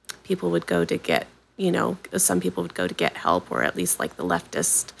people would go to get, some people would go to get help, or at least like the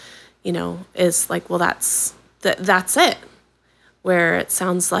leftist, is like, well, that's it. Where it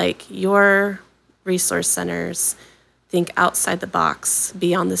sounds like your resource centers think outside the box,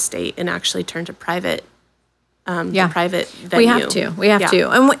 beyond the state, and actually turn to private. The private venue. We have to.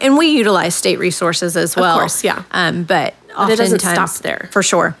 And we utilize state resources as well. Of course, yeah. But it doesn't oftentimes- stop there. For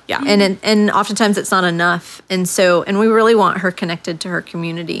sure. Yeah. And oftentimes it's not enough. And we really want her connected to her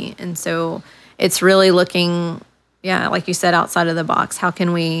community. And so it's really looking, like you said, outside of the box. How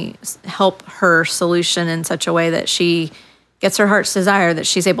can we help her solution in such a way that she gets her heart's desire, that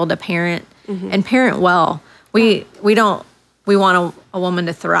she's able to parent and parent well? We want a woman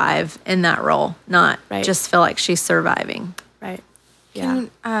to thrive in that role, not Right. just feel like she's surviving. Right. Yeah.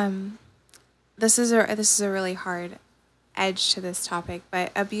 This is a really hard edge to this topic,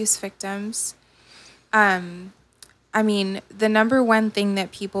 but abuse victims. I mean, the number one thing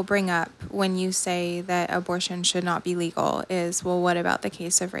that people bring up when you say that abortion should not be legal is, well, what about the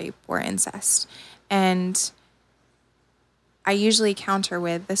case of rape or incest? And I usually counter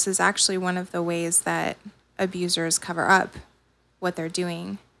with, this is actually one of the ways that abusers cover up what they're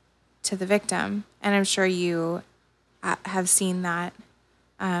doing to the victim. And I'm sure you have seen that.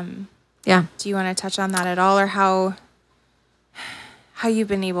 Yeah. Do you want to touch on that at all, or how you've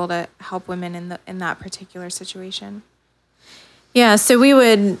been able to help women in that particular situation? Yeah, so we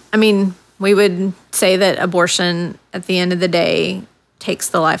would say that abortion at the end of the day takes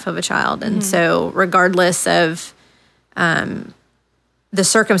the life of a child. And so regardless of the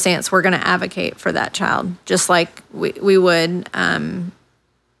circumstance, we're going to advocate for that child, just like we would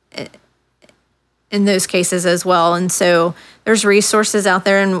in those cases as well. And so there's resources out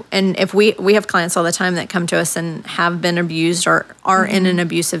there. And if we have clients all the time that come to us and have been abused or are in an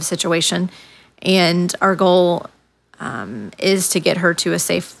abusive situation. And our goal is to get her to a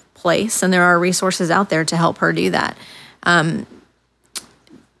safe place. And there are resources out there to help her do that. And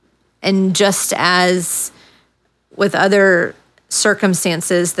just as with other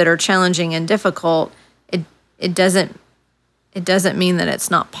circumstances that are challenging and difficult, it doesn't mean that it's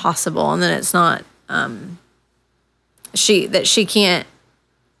not possible, and that it's not she can't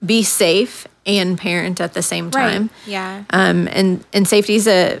be safe and parent at the same time. Right. Yeah. And safety is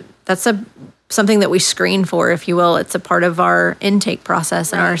something that we screen for, if you will. It's a part of our intake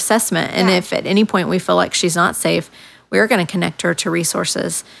process and our assessment. And if at any point we feel like she's not safe, we are going to connect her to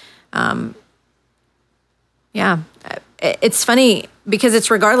resources. It's funny because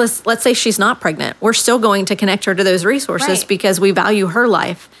it's regardless. Let's say she's not pregnant, we're still going to connect her to those resources because we value her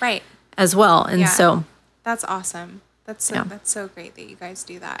life as well. And so that's awesome. That's so great that you guys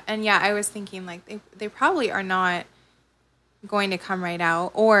do that. And I was thinking, like, they probably are not going to come right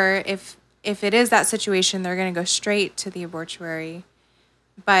out, or if it is that situation, they're going to go straight to the abortuary.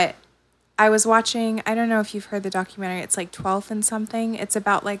 But I was watching, I don't know if you've heard the documentary, it's like 12th and something. It's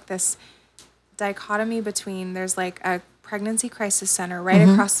about like this dichotomy between, there's like a pregnancy crisis center right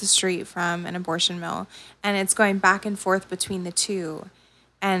across the street from an abortion mill, and it's going back and forth between the two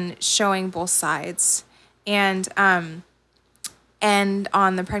and showing both sides. And on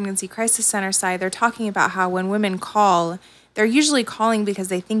the pregnancy crisis center side, they're talking about how when women call, they're usually calling because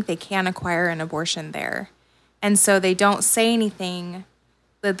they think they can acquire an abortion there. And so they don't say anything,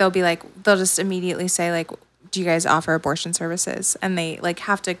 that they'll just immediately say, like, do you guys offer abortion services? And they like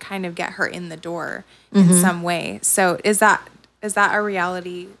have to kind of get her in the door in some way. So is that a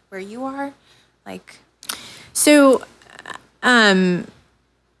reality where you are? Like, so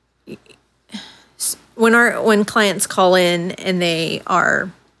when clients call in and they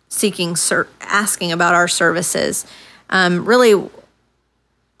are asking about our services, really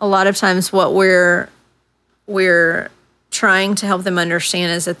a lot of times what we're trying to help them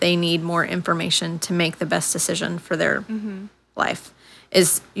understand is that they need more information to make the best decision for their life,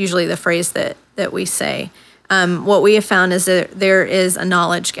 is usually the phrase that we say. What we have found is that there is a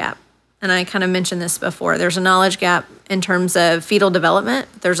knowledge gap. And I kind of mentioned this before. There's a knowledge gap in terms of fetal development.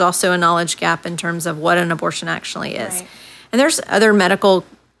 There's also a knowledge gap in terms of what an abortion actually is. Right. And there's other medical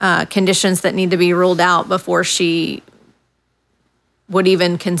conditions that need to be ruled out before she would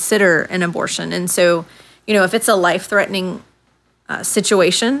even consider an abortion. And so, if it's a life-threatening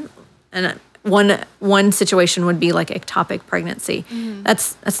situation, and one situation would be like ectopic pregnancy.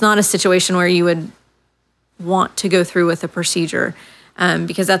 That's not a situation where you would want to go through with a procedure,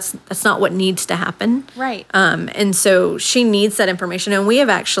 because that's not what needs to happen. Right. And so she needs that information. And we have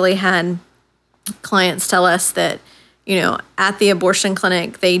actually had clients tell us that, at the abortion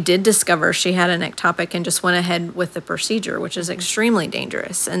clinic, they did discover she had an ectopic and just went ahead with the procedure, which is extremely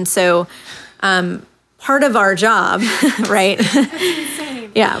dangerous. And so part of our job, right?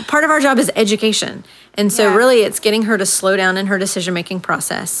 Yeah, part of our job is education. And so really it's getting her to slow down in her decision-making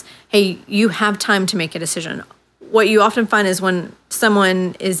process. Hey, you have time to make a decision. What you often find is when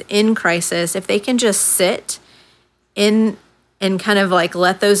someone is in crisis, if they can just sit in and kind of like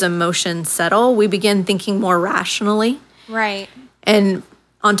let those emotions settle, we begin thinking more rationally. Right. And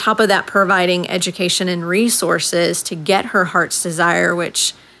on top of that, providing education and resources to get her heart's desire,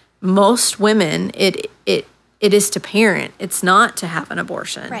 which most women, it is to parent. It's not to have an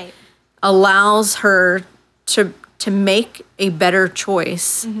abortion. Right. Allows her to make a better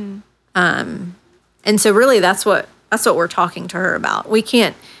choice. And so really that's what we're talking to her about. We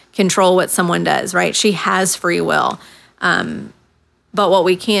can't control what someone does, right? She has free will. But what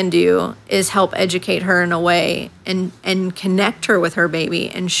we can do is help educate her in a way and connect her with her baby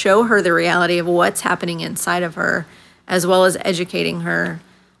and show her the reality of what's happening inside of her, as well as educating her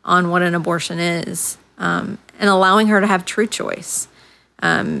on what an abortion is, and allowing her to have true choice.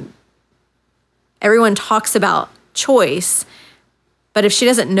 Everyone talks about choice, but if she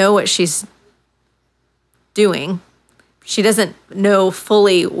doesn't know what she's doing, she doesn't know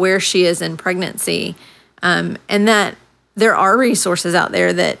fully where she is in pregnancy, and that there are resources out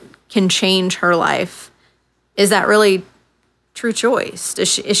there that can change her life. Is that really true choice?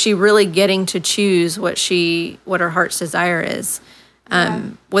 Is she really getting to choose what her heart's desire is?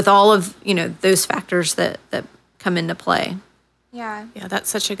 With all of, those factors that come into play. Yeah. Yeah, that's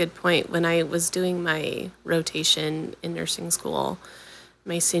such a good point. When I was doing my rotation in nursing school,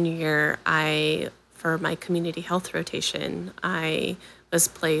 my senior year, for my community health rotation, I was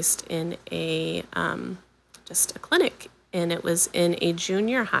placed in just a clinic, and it was in a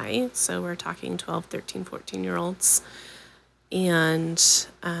junior high. So we're talking 12, 13, 14-year-olds. And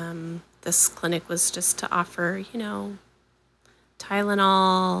this clinic was just to offer,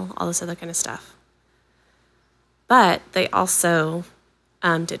 Tylenol, all this other kind of stuff. But they also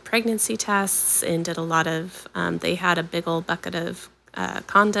did pregnancy tests and did a lot of, they had a big old bucket of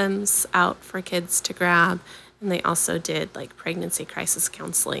condoms out for kids to grab. And they also did like pregnancy crisis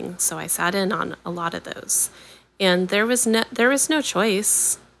counseling. So I sat in on a lot of those. And there was no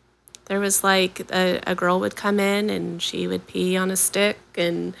choice. There was like a girl would come in and she would pee on a stick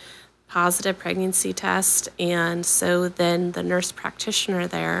and positive pregnancy test. And so then the nurse practitioner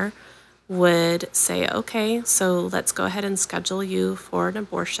there would say, okay, so let's go ahead and schedule you for an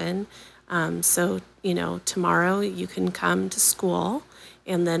abortion. So, tomorrow you can come to school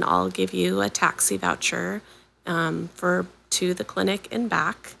and then I'll give you a taxi voucher to the clinic and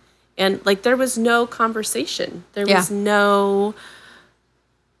back. And like, there was no conversation. There was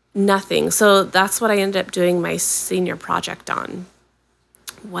nothing. So that's what I ended up doing my senior project on,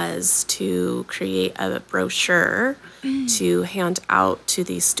 was to create a brochure to hand out to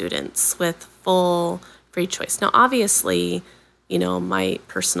these students with full free choice. Now, obviously, my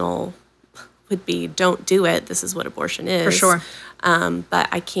personal would be, don't do it. This is what abortion is. For sure. But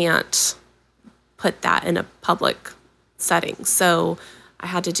I can't put that in a public setting. So I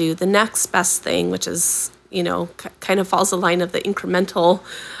had to do the next best thing, which is, kind of falls the line of the incremental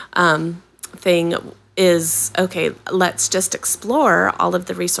thing, is, okay, let's just explore all of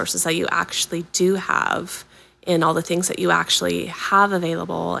the resources that you actually do have and all the things that you actually have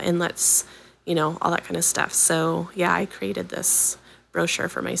available, and let's, all that kind of stuff. So yeah, I created this brochure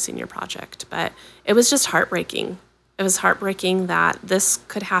for my senior project, but it was just heartbreaking. It was heartbreaking that this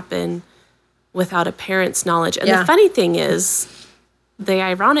could happen without a parent's knowledge. And the funny thing is, the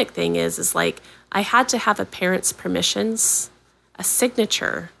ironic thing is like, I had to have a parent's permissions, a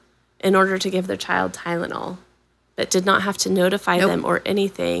signature, in order to give their child Tylenol, but did not have to notify them or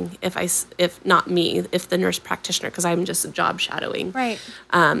anything if not me, if the nurse practitioner, because I'm just job shadowing. Right.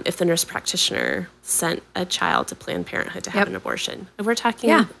 If the nurse practitioner sent a child to Planned Parenthood to have an abortion. And we're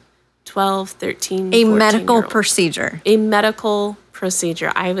talking 12, 13, A medical 14-year-old. procedure. A medical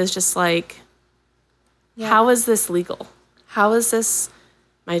procedure. I was just like, how is this legal? How is this?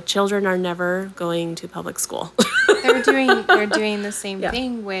 My children are never going to public school. They're doing the same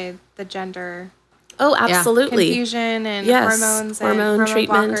thing with the gender Oh, absolutely. confusion and Hormone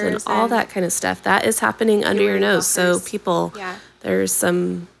treatment and all and that kind of stuff. That is happening under your nose. So blockers. people, there's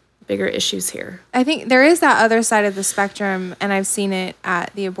some bigger issues here. I think there is that other side of the spectrum, and I've seen it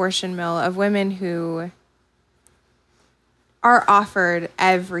at the abortion mill, of women who are offered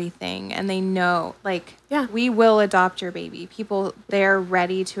everything and they know, like, Yeah. we will adopt your baby. People, they're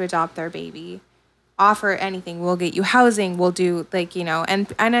ready to adopt their baby. Offer anything. We'll get you housing. We'll do, like, you know,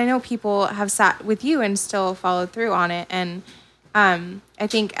 and I know people have sat with you and still followed through on it. And I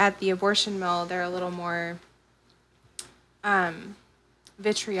think at the abortion mill, they're a little more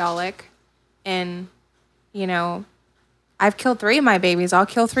vitriolic in, you know, I've killed 3 of my babies. I'll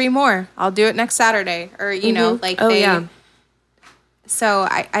kill 3 more. I'll do it next Saturday. Or, you know, like yeah. So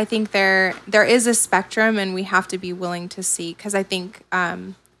I think there is a spectrum, and we have to be willing to see, because I think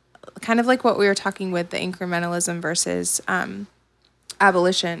kind of like what we were talking with the incrementalism versus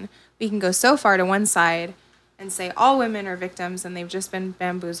abolition, we can go so far to one side and say all women are victims and they've just been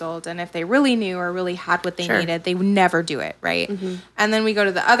bamboozled, and if they really knew or really had what they needed, they would never do it, right? And then we go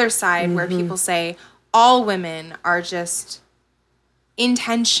to the other side where people say all women are just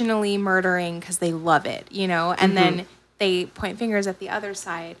intentionally murdering because they love it, you know, and then they point fingers at the other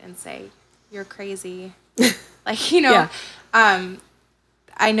side and say, you're crazy. Like, you know,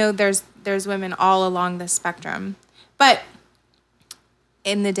 I know there's women all along the spectrum, but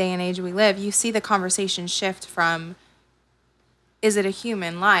in the day and age we live, you see the conversation shift from, is it a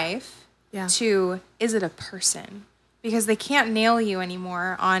human life, to, is it a person? Because they can't nail you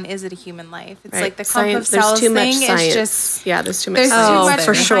anymore on, is it a human life? It's like the clump of cells thing is just, there's too much there's science. too much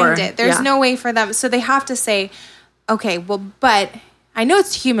for behind sure. it. There's no way for them. So they have to say, okay, well, but I know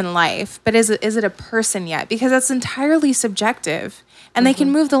it's human life, but is it a person yet? Because that's entirely subjective. And they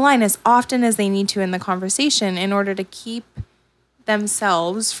can move the line as often as they need to in the conversation in order to keep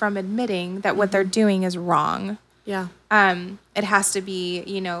themselves from admitting that what they're doing is wrong. Yeah. It has to be,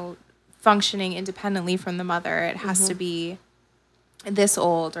 you know, functioning independently from the mother. It has to be this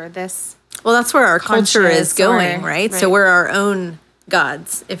old or this. Well, that's where our culture is conscious going, or- right? So we're our own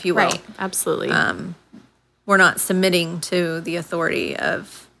gods, if you will. Right. Absolutely. We're not submitting to the authority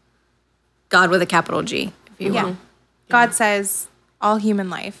of God with a capital G, if you will. God says all human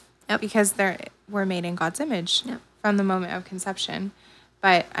life Yep. because we're made in God's image Yep. from the moment of conception.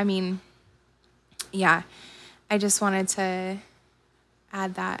 But I mean, yeah, I just wanted to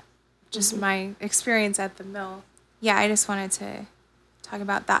add that, just my experience at the mill. Yeah, I just wanted to talk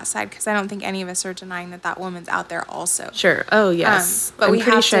about that side because I don't think any of us are denying that woman's out there also. Sure. Oh, yes. but I'm we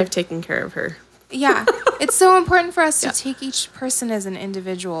pretty have sure to- I've taken care of her. Yeah, it's so important for us to take each person as an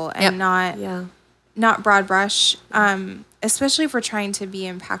individual and not broad brush, especially if we're trying to be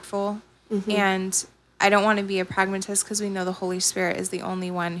impactful. And I don't want to be a pragmatist because we know the Holy Spirit is the only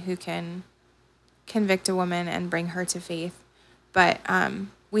one who can convict a woman and bring her to faith. But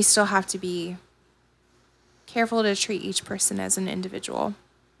we still have to be careful to treat each person as an individual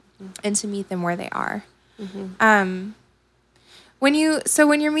and to meet them where they are. When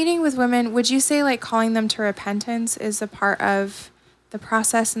you're meeting with women, would you say like calling them to repentance is a part of the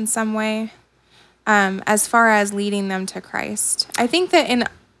process in some way, as far as leading them to Christ? I think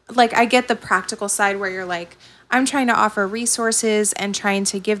that I get the practical side where you're like, I'm trying to offer resources and trying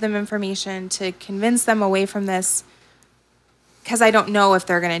to give them information to convince them away from this because I don't know if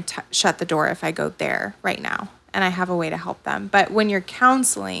they're going to shut the door if I go there right now, and I have a way to help them. But when you're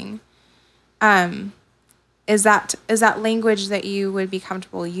counseling, is that language that you would be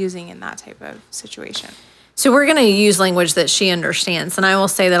comfortable using in that type of situation? So we're going to use language that she understands. And I will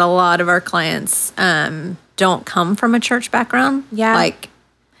say that a lot of our clients don't come from a church background. Yeah. Like,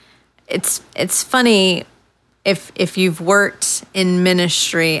 it's funny if you've worked in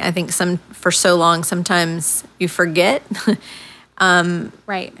ministry, I think for so long, sometimes you forget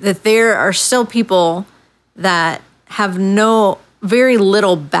Right. that there are still people that have very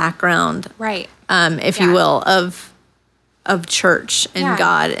little background, Right. if you will, of church and Yeah.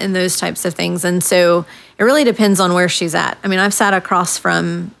 God and those types of things. And so it really depends on where she's at. I mean, I've sat across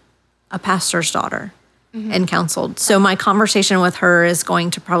from a pastor's daughter and counseled. So my conversation with her is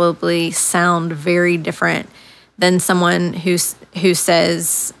going to probably sound very different than someone who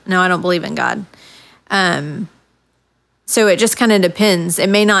says, no, I don't believe in God. So it just kind of depends. It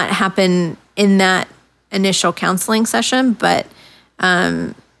may not happen in that initial counseling session, but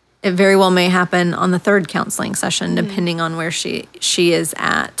it very well may happen on the third counseling session, depending on where she is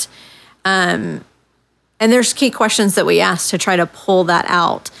at. And there's key questions that we ask to try to pull that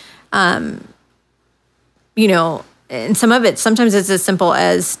out. And sometimes it's as simple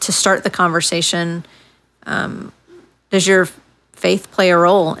as to start the conversation. Does your faith play a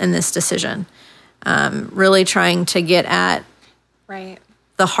role in this decision? Really trying to get at Right.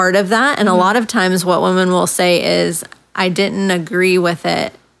 the heart of that. And a lot of times what women will say is, I didn't agree with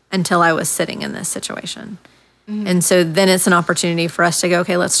it until I was sitting in this situation. And so then it's an opportunity for us to go,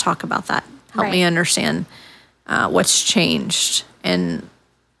 okay, let's talk about that. Help me Right. understand what's changed, and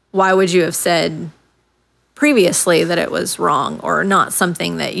why would you have said previously that it was wrong or not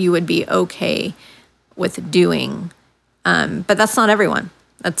something that you would be okay with doing. But that's not everyone.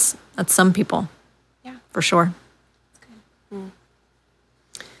 That's some people. Yeah. For sure. All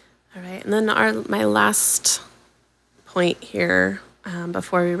right, and then my last point here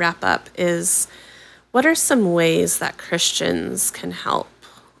before we wrap up is, what are some ways that Christians can help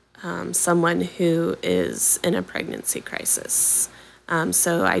someone who is in a pregnancy crisis?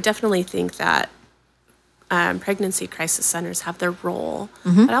 So I definitely think that pregnancy crisis centers have their role,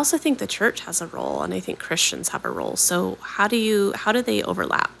 but I also think the church has a role, and I think Christians have a role. So how do they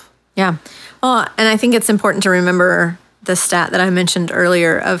overlap? Yeah. Well, and I think it's important to remember the stat that I mentioned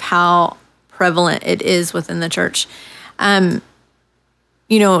earlier of how prevalent it is within the church. She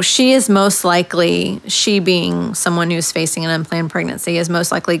is most likely, she being someone who's facing an unplanned pregnancy, is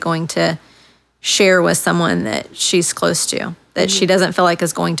most likely going to share with someone that she's close to, that she doesn't feel like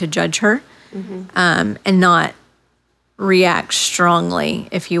is going to judge her, and not react strongly,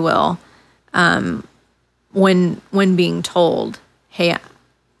 if you will, when being told, hey,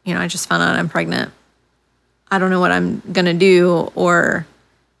 I just found out I'm pregnant. I don't know what I'm going to do. Or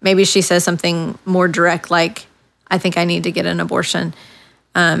maybe she says something more direct, like, I think I need to get an abortion.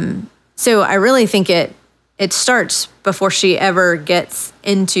 So I really think it starts before she ever gets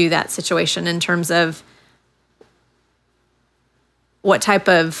into that situation, in terms of what type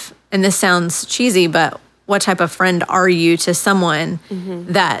of, and this sounds cheesy, but what type of friend are you to someone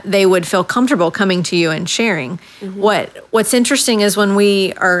that they would feel comfortable coming to you and sharing? What's interesting is when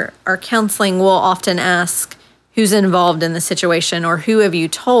we are counseling, we'll often ask who's involved in the situation, or who have you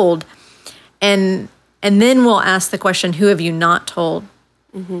told? And then we'll ask the question, who have you not told?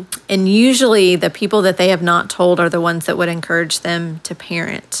 And usually the people that they have not told are the ones that would encourage them to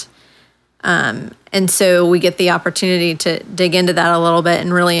parent. And so we get the opportunity to dig into that a little bit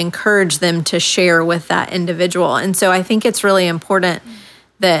and really encourage them to share with that individual. And so I think it's really important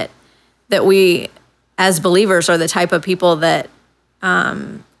that we, as believers, are the type of people that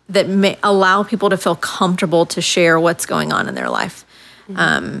may allow people to feel comfortable to share what's going on in their life.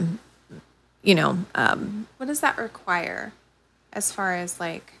 What does that require, as far as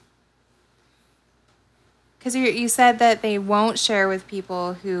because you said that they won't share with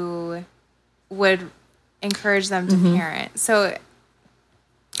people who would encourage them to parent. So,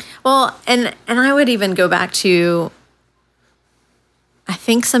 well, and I would even go back to, I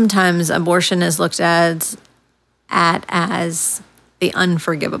think sometimes abortion is looked at as the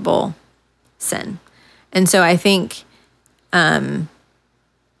unforgivable sin. And so I think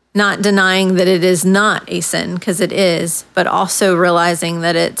not denying that it is not a sin, because it is, but also realizing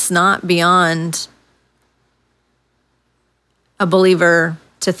that it's not beyond a believer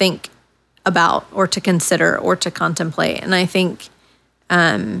to think about, or to consider, or to contemplate. And I think,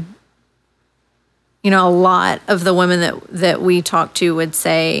 a lot of the women that we talk to would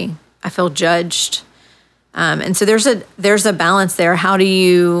say, I feel judged. And so there's a balance there. How do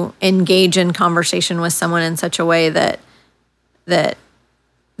you engage in conversation with someone in such a way that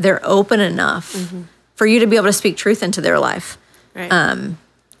they're open enough for you to be able to speak truth into their life? Right.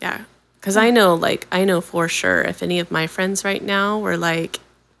 Yeah. Because I know for sure, if any of my friends right now were like,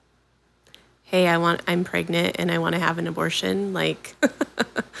 hey, I'm pregnant and I want to have an abortion,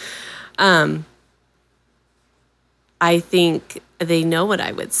 I think they know what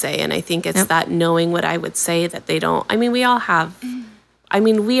I would say. And I think it's that knowing what I would say that they don't. I mean, we all have,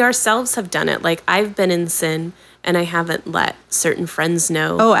 we ourselves have done it. Like, I've been in sin and I haven't let certain friends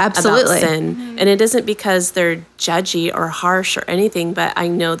know about sin. And it isn't because they're judgy or harsh or anything, but I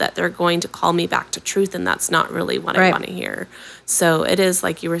know that they're going to call me back to truth, and that's not really what I want to hear. So it is,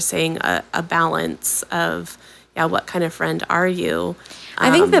 like you were saying, a balance of, what kind of friend are you?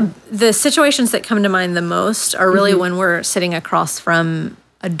 I think the situations that come to mind the most are really when we're sitting across from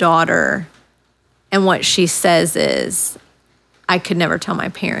a daughter and what she says is, I could never tell my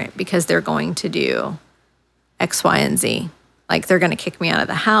parent because they're going to do X, Y, and Z. Like, they're going to kick me out of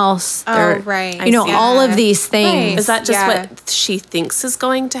the house. Right. All of these things. Right. Is that just what she thinks is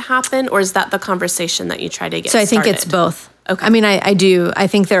going to happen, or is that the conversation that you try to get So I think started? it's both. Okay. I mean, I do. I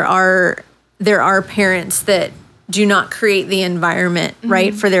think there are parents that do not create the environment,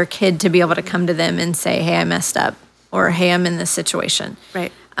 right, for their kid to be able to come to them and say, hey, I messed up, or hey, I'm in this situation.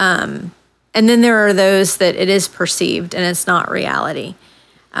 Right. And then there are those that it is perceived and it's not reality.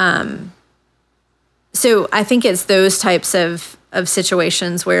 So I think it's those types of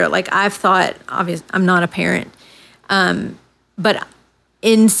situations where, like, I've thought, obviously, I'm not a parent, but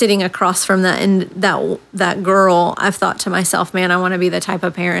in sitting across from that and that girl, I've thought to myself, man, I want to be the type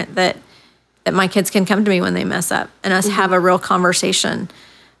of parent that my kids can come to me when they mess up and us have a real conversation,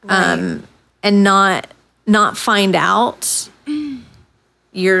 and not find out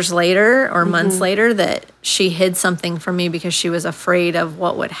years later or months later that she hid something from me because she was afraid of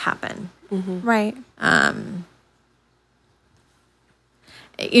what would happen. Right.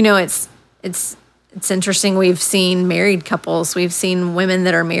 You know, it's interesting. We've seen married couples. We've seen women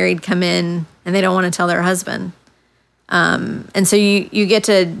that are married come in and they don't want to tell their husband. And so you get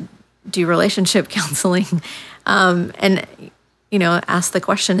to do relationship counseling, and, you know, ask the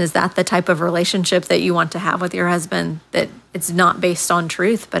question, is that the type of relationship that you want to have with your husband, that it's not based on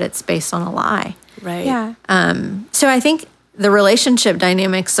truth, but it's based on a lie? Right. Yeah. So I think the relationship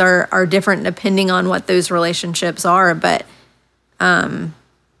dynamics are different depending on what those relationships are. But, yeah,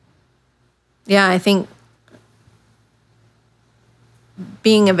 I think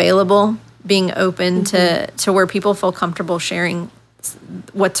being available, being open to where people feel comfortable sharing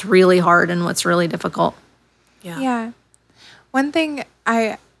what's really hard and what's really difficult. Yeah. One thing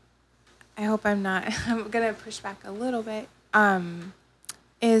I hope I'm going to push back a little bit,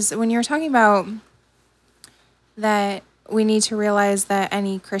 is when you're talking about that we need to realize that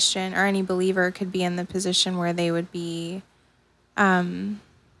any Christian or any believer could be in the position where they would be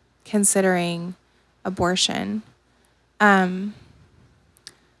considering abortion.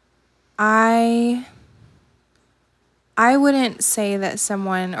 I wouldn't say that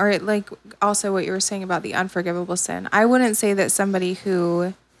someone, or like also what you were saying about the unforgivable sin, I wouldn't say that somebody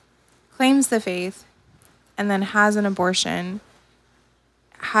who claims the faith and then has an abortion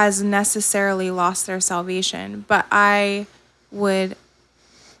has necessarily lost their salvation, but I would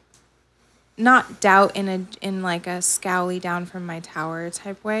not doubt in like a scowly down from my tower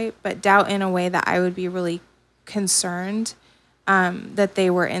type way, but doubt in a way that I would be really concerned that they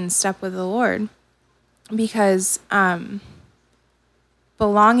were in step with the Lord, because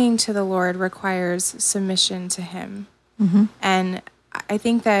belonging to the Lord requires submission to Him. And I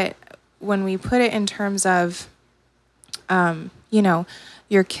think that when we put it in terms of, you know,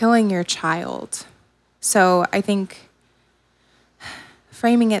 you're killing your child. So I think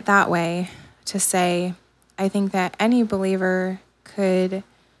framing it that way to say, I think that any believer could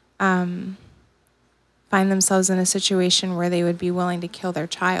find themselves in a situation where they would be willing to kill their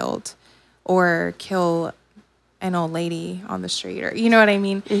child or kill an old lady on the street, or, you know what I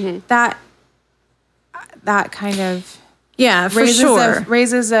mean? That kind of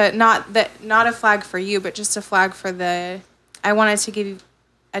raises a not a flag for you, but just a flag for I wanted to give you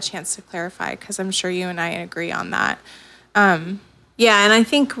a chance to clarify, because I'm sure you and I agree on that. Yeah, and I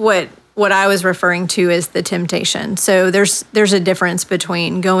think what I was referring to is the temptation. So there's a difference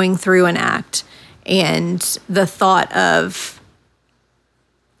between going through an act and the thought of,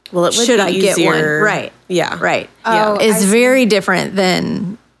 well, it would should be I get one? easier. Right. Yeah. Right. Oh, It's I see. very different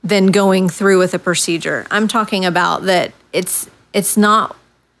than going through with a procedure. I'm talking about that it's not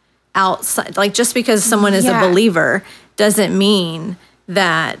outside. Like, just because someone is a believer doesn't mean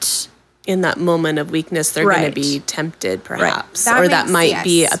that In that moment of weakness, they're going Right. to be tempted, perhaps, That or that makes- might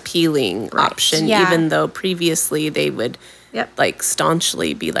be yes. appealing option, Yeah. even though previously they would like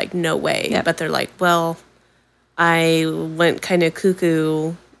staunchly be like, no way. Yep. But they're like, well, I went kind of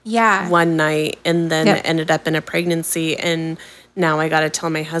cuckoo one night and then Yep. ended up in a pregnancy, and now I got to tell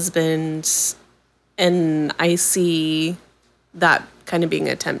my husband, and I see that kind of being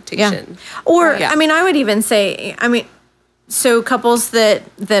a temptation. Or, Yeah. I mean, I would even say, so couples that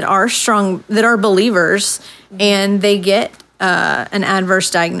are strong, that are believers, and they get an adverse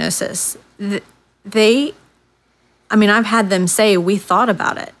diagnosis, I've had them say, we thought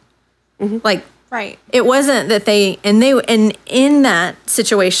about it. Like, Right. it wasn't that and in that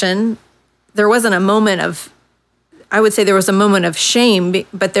situation, there wasn't a moment of, I would say there was a moment of shame,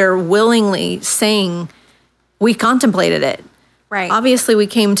 but they're willingly saying, we contemplated it. Right. Obviously, we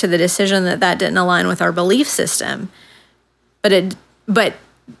came to the decision that didn't align with our belief system, but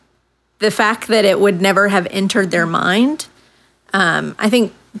the fact that it would never have entered their mind, I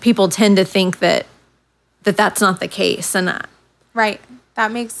think people tend to think that that's not the case, and Right.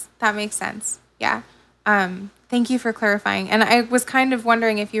 That makes sense. Yeah. Thank you for clarifying. And I was kind of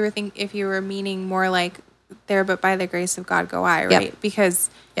wondering if you were meaning more like there, but by the grace of God go I, right? Because,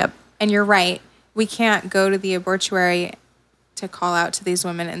 and you're right. We can't go to the abortuary to call out to these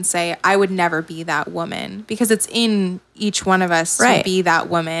women and say, I would never be that woman, because it's in each one of us to be that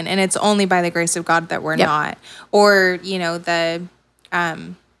woman. And it's only by the grace of God that we're not. Or, you know, the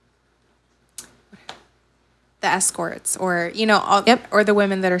escorts, or, you know, or the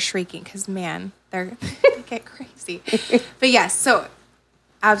women that are shrieking, because, man, they get crazy. But yes, so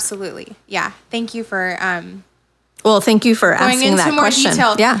Absolutely. Yeah. Thank you for Well, thank you for going asking into that more question.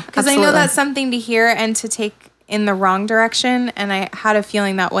 detail. Yeah, Because I know that's something to hear and to take in the wrong direction. And I had a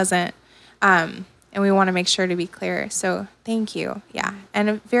feeling that wasn't, and we want to make sure to be clear. So thank you. Yeah.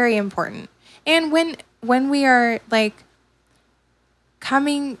 And very important. And when we are like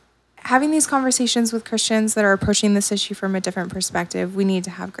having these conversations with Christians that are approaching this issue from a different perspective, we need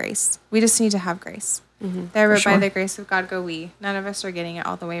to have grace. We just need to have grace. There, by the grace of God, go we. None of us are getting it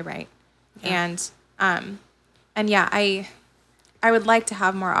all the way right. Yeah. And yeah, I would like to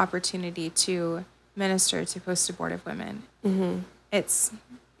have more opportunity to minister to post-abortive women. It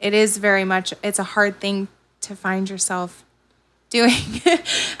is very much, it's a hard thing to find yourself doing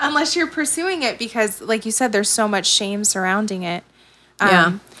unless you're pursuing it, because like you said, there's so much shame surrounding it.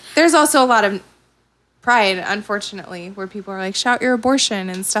 There's also a lot of pride, unfortunately, where people are like, shout your abortion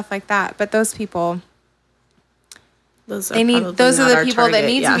and stuff like that. But those people, those are the people that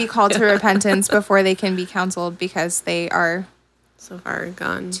need to be called to repentance before they can be counseled, because they are so far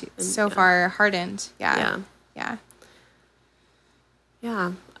gone, far hardened. Yeah.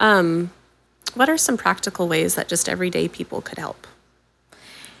 What are some practical ways that just everyday people could help?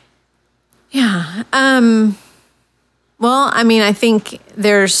 Yeah. Well, I mean, I think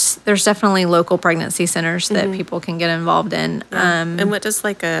there's definitely local pregnancy centers that people can get involved in. Yeah. And what does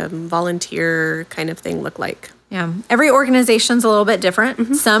like a volunteer kind of thing look like? Yeah. Every organization's a little bit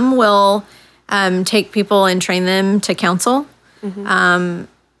different. Some will take people and train them to counsel.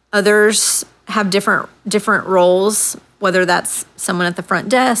 Others have different roles, whether that's someone at the front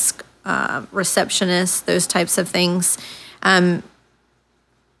desk, receptionist, those types of things.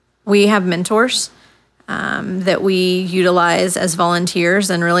 We have mentors that we utilize as volunteers,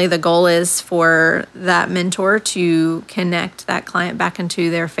 and really the goal is for that mentor to connect that client back into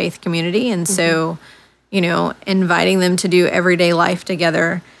their faith community. And so, inviting them to do everyday life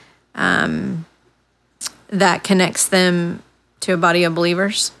together that connects them to a body of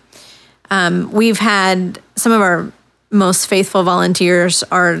believers. We've had some of our most faithful volunteers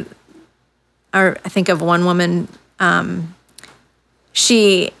are I think of one woman,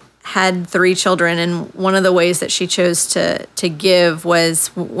 she had 3 children, and one of the ways that she chose to give was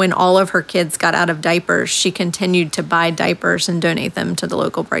when all of her kids got out of diapers, she continued to buy diapers and donate them to the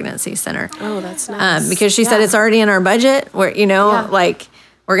local pregnancy center. Oh, that's nice. Because she said it's already in our budget, where like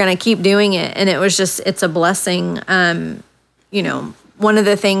we're going to keep doing it, and it's a blessing. One of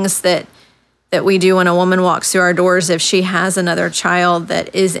the things that we do when a woman walks through our doors, if she has another child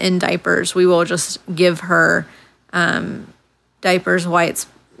that is in diapers, we will just give her diapers, wipes,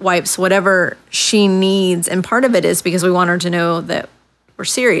 whatever she needs. And part of it is because we want her to know that we're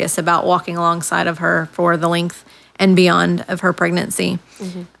serious about walking alongside of her for the length and beyond of her pregnancy.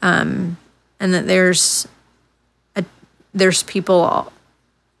 And that there's people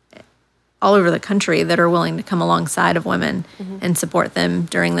all over the country that are willing to come alongside of women and support them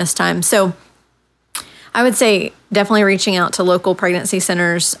during this time. So I would say definitely reaching out to local pregnancy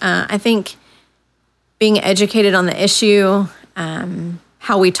centers. I think being educated on the issue,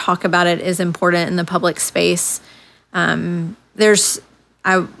 how we talk about it is important in the public space.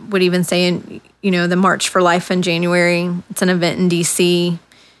 I would even say, the March for Life in January, it's an event in DC.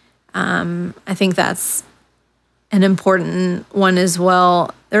 I think that's an important one as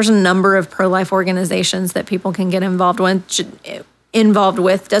well. There's a number of pro-life organizations that people can get involved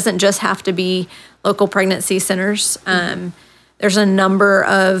with. Doesn't just have to be local pregnancy centers. There's a number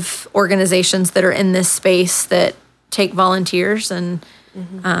of organizations that are in this space that take volunteers and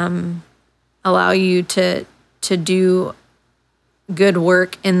allow you to do good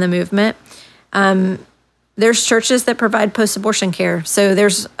work in the movement. There's churches that provide post-abortion care. So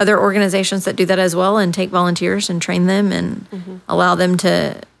there's other organizations that do that as well and take volunteers and train them and allow them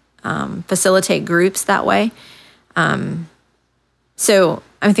to facilitate groups that way. So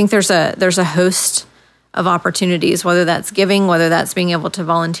I think there's a host of opportunities, whether that's giving, whether that's being able to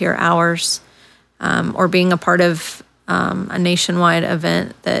volunteer hours, or being a part of a nationwide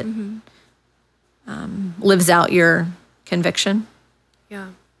event that lives out your conviction. Yeah.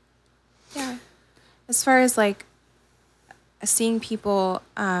 As far as like seeing people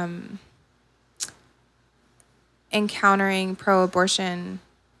encountering pro-abortion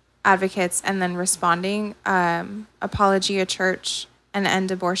advocates and then responding, Apologia Church and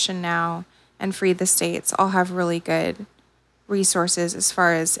End Abortion Now and Free the States all have really good resources as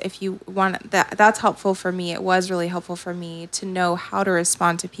far as if you want that's helpful for me. It was really helpful for me to know how to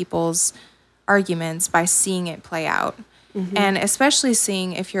respond to people's arguments by seeing it play out. And especially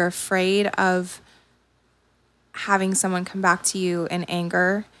seeing if you're afraid of having someone come back to you in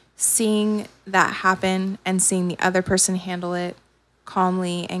anger, seeing that happen and seeing the other person handle it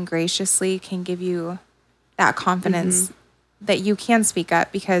calmly and graciously can give you that confidence that you can speak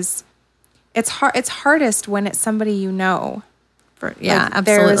up, because it's hardest when it's somebody you know.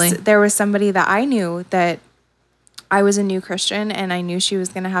 Absolutely. There was somebody that I knew that I was a new Christian and I knew she was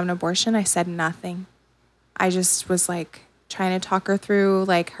going to have an abortion. I said nothing. I just was like trying to talk her through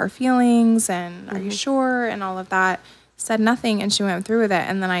like her feelings and are you sure and all of that. Said nothing, and she went through with it.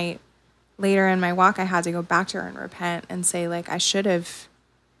 And then later in my walk, I had to go back to her and repent and say, like, I should have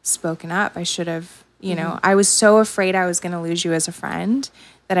spoken up. I should have, you know, I was so afraid I was going to lose you as a friend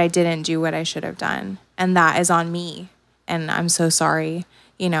that I didn't do what I should have done. And that is on me. And I'm so sorry.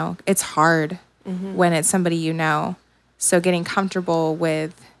 You know, it's hard when it's somebody you know. So getting comfortable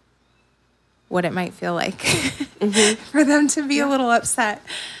with what it might feel like for them to be a little upset,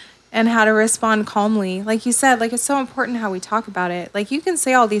 and how to respond calmly. Like you said, like, it's so important how we talk about it. Like, you can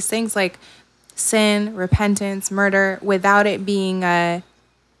say all these things like sin, repentance, murder, without it being a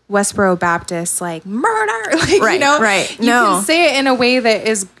Westboro Baptist, like, murder. Like, Right, you know, right. you can say it in a way that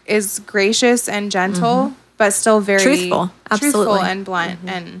is gracious and gentle, but still very Truthful. Absolutely. and blunt.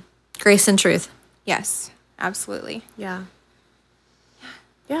 And Grace and truth. yes, absolutely. Yeah.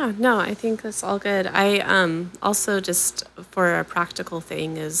 Yeah, no, I think that's all good. I also, just for a practical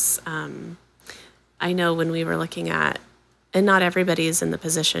thing, is I know when we were looking at, and not everybody is in the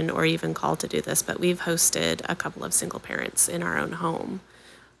position or even called to do this, but we've hosted a couple of single parents in our own home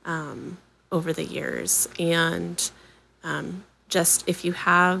over the years. And just if you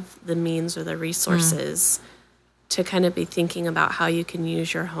have the means or the resources to kind of be thinking about how you can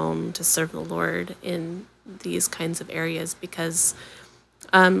use your home to serve the Lord in these kinds of areas, because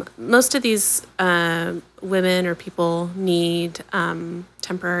most of these women or people need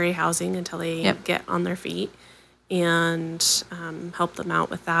temporary housing until they get on their feet, and help them out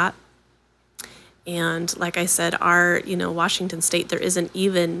with that. And like I said, our, Washington State, there isn't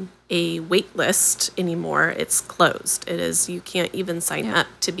even a wait list anymore. It's closed. It is, you can't even sign up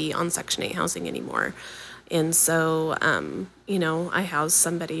to be on Section 8 housing anymore. And so, I housed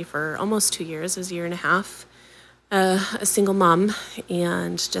somebody for almost 2 years. It was a year and a half. A single mom,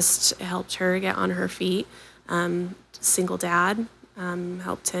 and just helped her get on her feet. Single dad,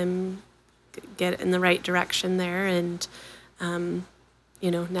 helped him get in the right direction there, and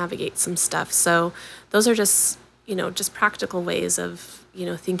navigate some stuff. So those are just just practical ways of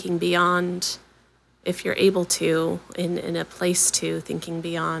thinking beyond, if you're able to, in a place to, thinking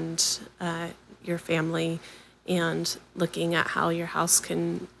beyond your family, and looking at how your house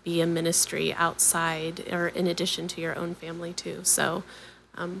can be a ministry outside or in addition to your own family too. So,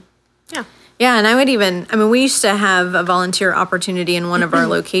 yeah. Yeah, and we used to have a volunteer opportunity in one of our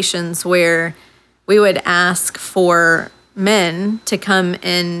locations where we would ask for men to come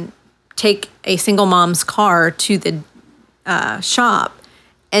and take a single mom's car to the shop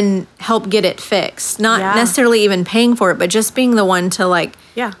and help get it fixed. Not necessarily even paying for it, but just being the one to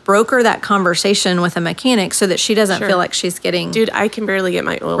broker that conversation with a mechanic so that she doesn't feel like she's getting... Dude, I can barely get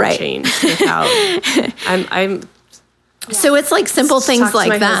my oil changed without... So it's like simple things Talk like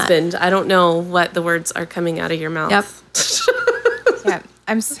to my that. husband. I don't know what the words are coming out of your mouth. Yep.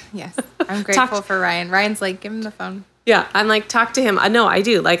 I'm grateful for Ryan. Ryan's like, give him the phone. Yeah, I'm like, talk to him. I know, I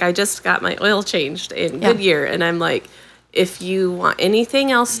do. Like, I just got my oil changed in Goodyear, and I'm like, if you want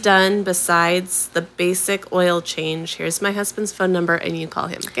anything else done besides the basic oil change, here's my husband's phone number, and you call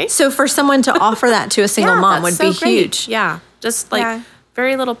him, okay? So for someone to offer that to a single mom would be huge. Yeah, just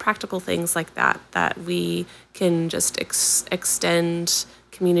very little practical things like that we can just extend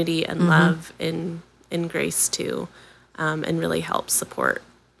community and love in grace to, and really help support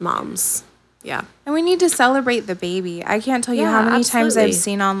moms. Yeah. And we need to celebrate the baby. I can't tell you how many times I've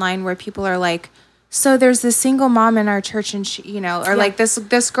seen online where people are like, so there's this single mom in our church, and she, like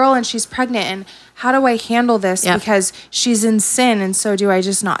this girl, and she's pregnant, and how do I handle this? Because she's in sin, and so do I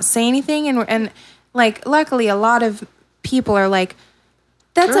just not say anything? And like, luckily, a lot of people are like,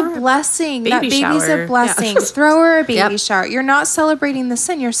 that's a blessing. That baby's shower. a blessing. Yeah. Throw her a baby shower. You're not celebrating the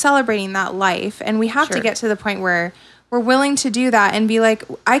sin. You're celebrating that life. And we have to get to the point where we're willing to do that and be like,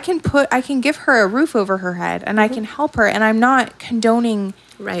 I can give her a roof over her head, and I can help her, and I'm not condoning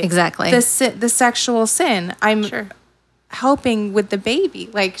exactly the sexual sin. I'm helping with the baby.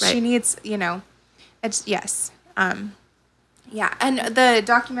 Like she needs, it's and the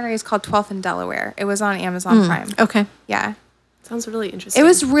documentary is called 12th in Delaware. It was on Amazon Prime. Okay. Yeah. Sounds really interesting. It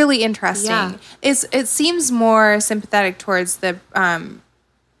was really interesting. Yeah. It seems more sympathetic towards the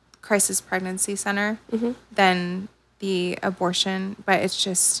crisis pregnancy center than the abortion, but it's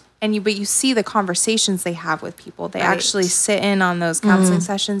just but you see the conversations they have with people. They actually sit in on those counseling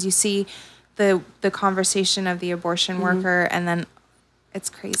sessions. You see the conversation of the abortion worker, and then It's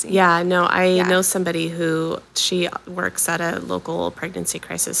crazy. Yeah, no, I Yeah. know somebody who she works at a local pregnancy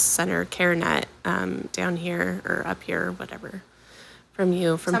crisis center, CareNet, down here or up here, whatever, from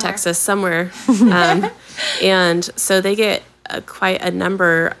Somewhere. Texas, somewhere. And so they get quite a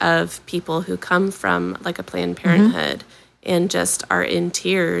number of people who come from like a Planned Parenthood and just are in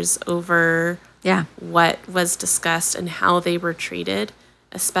tears over Yeah. what was discussed and how they were treated,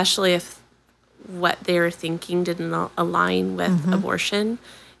 especially if what they were thinking didn't align with abortion.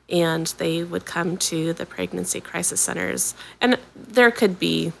 And they would come to the pregnancy crisis centers. And there could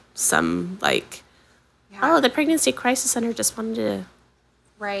be some like, oh, the pregnancy crisis center just wanted to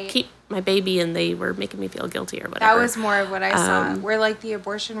Right. keep my baby and they were making me feel guilty or That whatever. was more of what I saw, where like the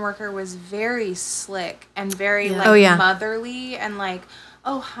abortion worker was very slick and very like Oh, yeah. motherly and like,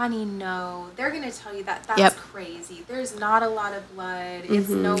 oh honey, no, they're gonna tell you that that's Yep. crazy. There's not a lot of blood. It's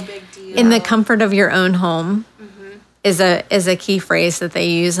no big deal. In the comfort of your own home is a key phrase that they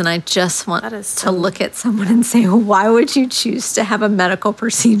use, and I just want That is to so- look at someone and say, why would you choose to have a medical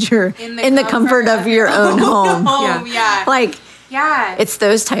procedure In in the the comfort of your own home? home, yeah. Like, Yeah. it's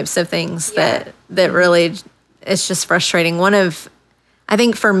those types of things Yeah. that really, it's just frustrating. I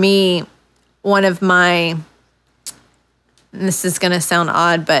think for me, one of my, and this is going to sound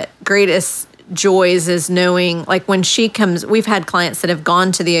odd, but greatest joys is knowing, like when she comes, we've had clients that have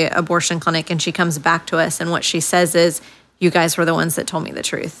gone to the abortion clinic and she comes back to us and what she says is, you guys were the ones that told me the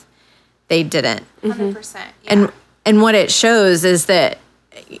truth. They didn't. 100%. Yeah. And what it shows is that,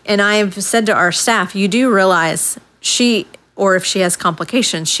 and I've said to our staff, you do realize or if she has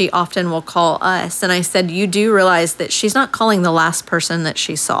complications, she often will call us. And I said, you do realize that she's not calling the last person that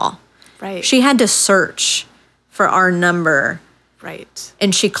she saw. Right. She had to search for our number, Right.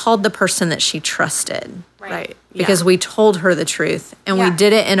 and she called the person that she trusted Right. because we told her the truth, and we Yeah.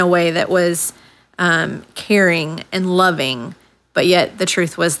 did it in a way that was caring and loving, but yet the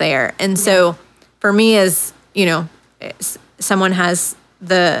truth was there. And so for me, as you know, someone has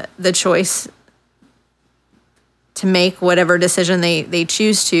the choice to make whatever decision they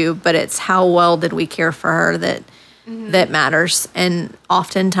choose to, but it's how well did we care for her that matters. And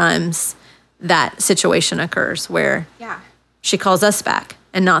oftentimes that situation occurs where Yeah. she calls us back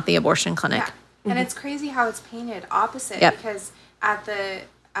and not the abortion clinic. Yeah. And it's crazy how it's painted opposite Yep. because at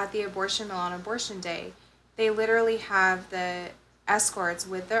the abortion mill on abortion day, they literally have the escorts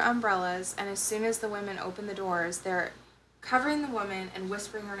with their umbrellas, and as soon as the women open the doors, they're covering the woman and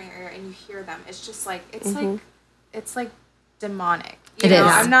whispering her in her ear, and you hear them. It's just like it's like demonic. You It know?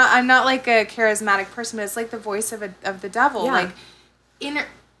 is. I'm not like a charismatic person, but it's like the voice of the devil, Yeah. like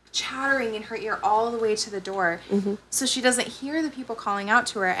chattering in her ear all the way to the door, so she doesn't hear the people calling out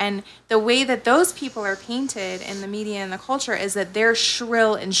to her. And the way that those people are painted in the media and the culture is that they're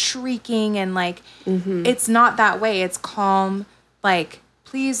shrill and shrieking, and like it's not that way. It's calm, like,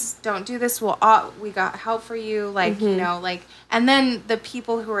 please don't do this. We got help for you, like you know, like. And then the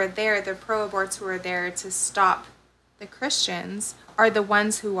people who are there, the pro-aborts who are there to stop the Christians, are the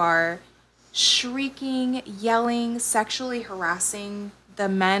ones who are shrieking, yelling, sexually harassing the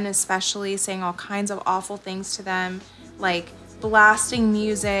men, especially saying all kinds of awful things to them, like blasting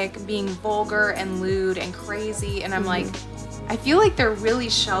music, being vulgar and lewd and crazy. And I'm like, I feel like they're really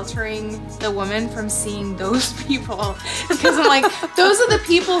sheltering the woman from seeing those people, because I'm like, those are the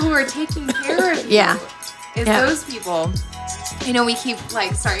people who are taking care of you. Yeah. Is Yeah. those people. You know, we keep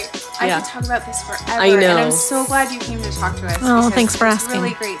like, sorry, I Yeah. could talk about this forever. I know. And I'm so glad you came to talk to us. Oh, because thanks for it's asking.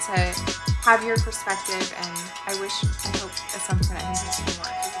 really great to have your perspective, and I hope at some point I can talk to you more,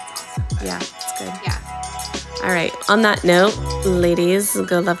 because it's awesome. But, Yeah, it's good. Yeah. All right. On that note, ladies,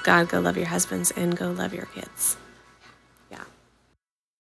 go love God, go love your husbands, and go love your kids.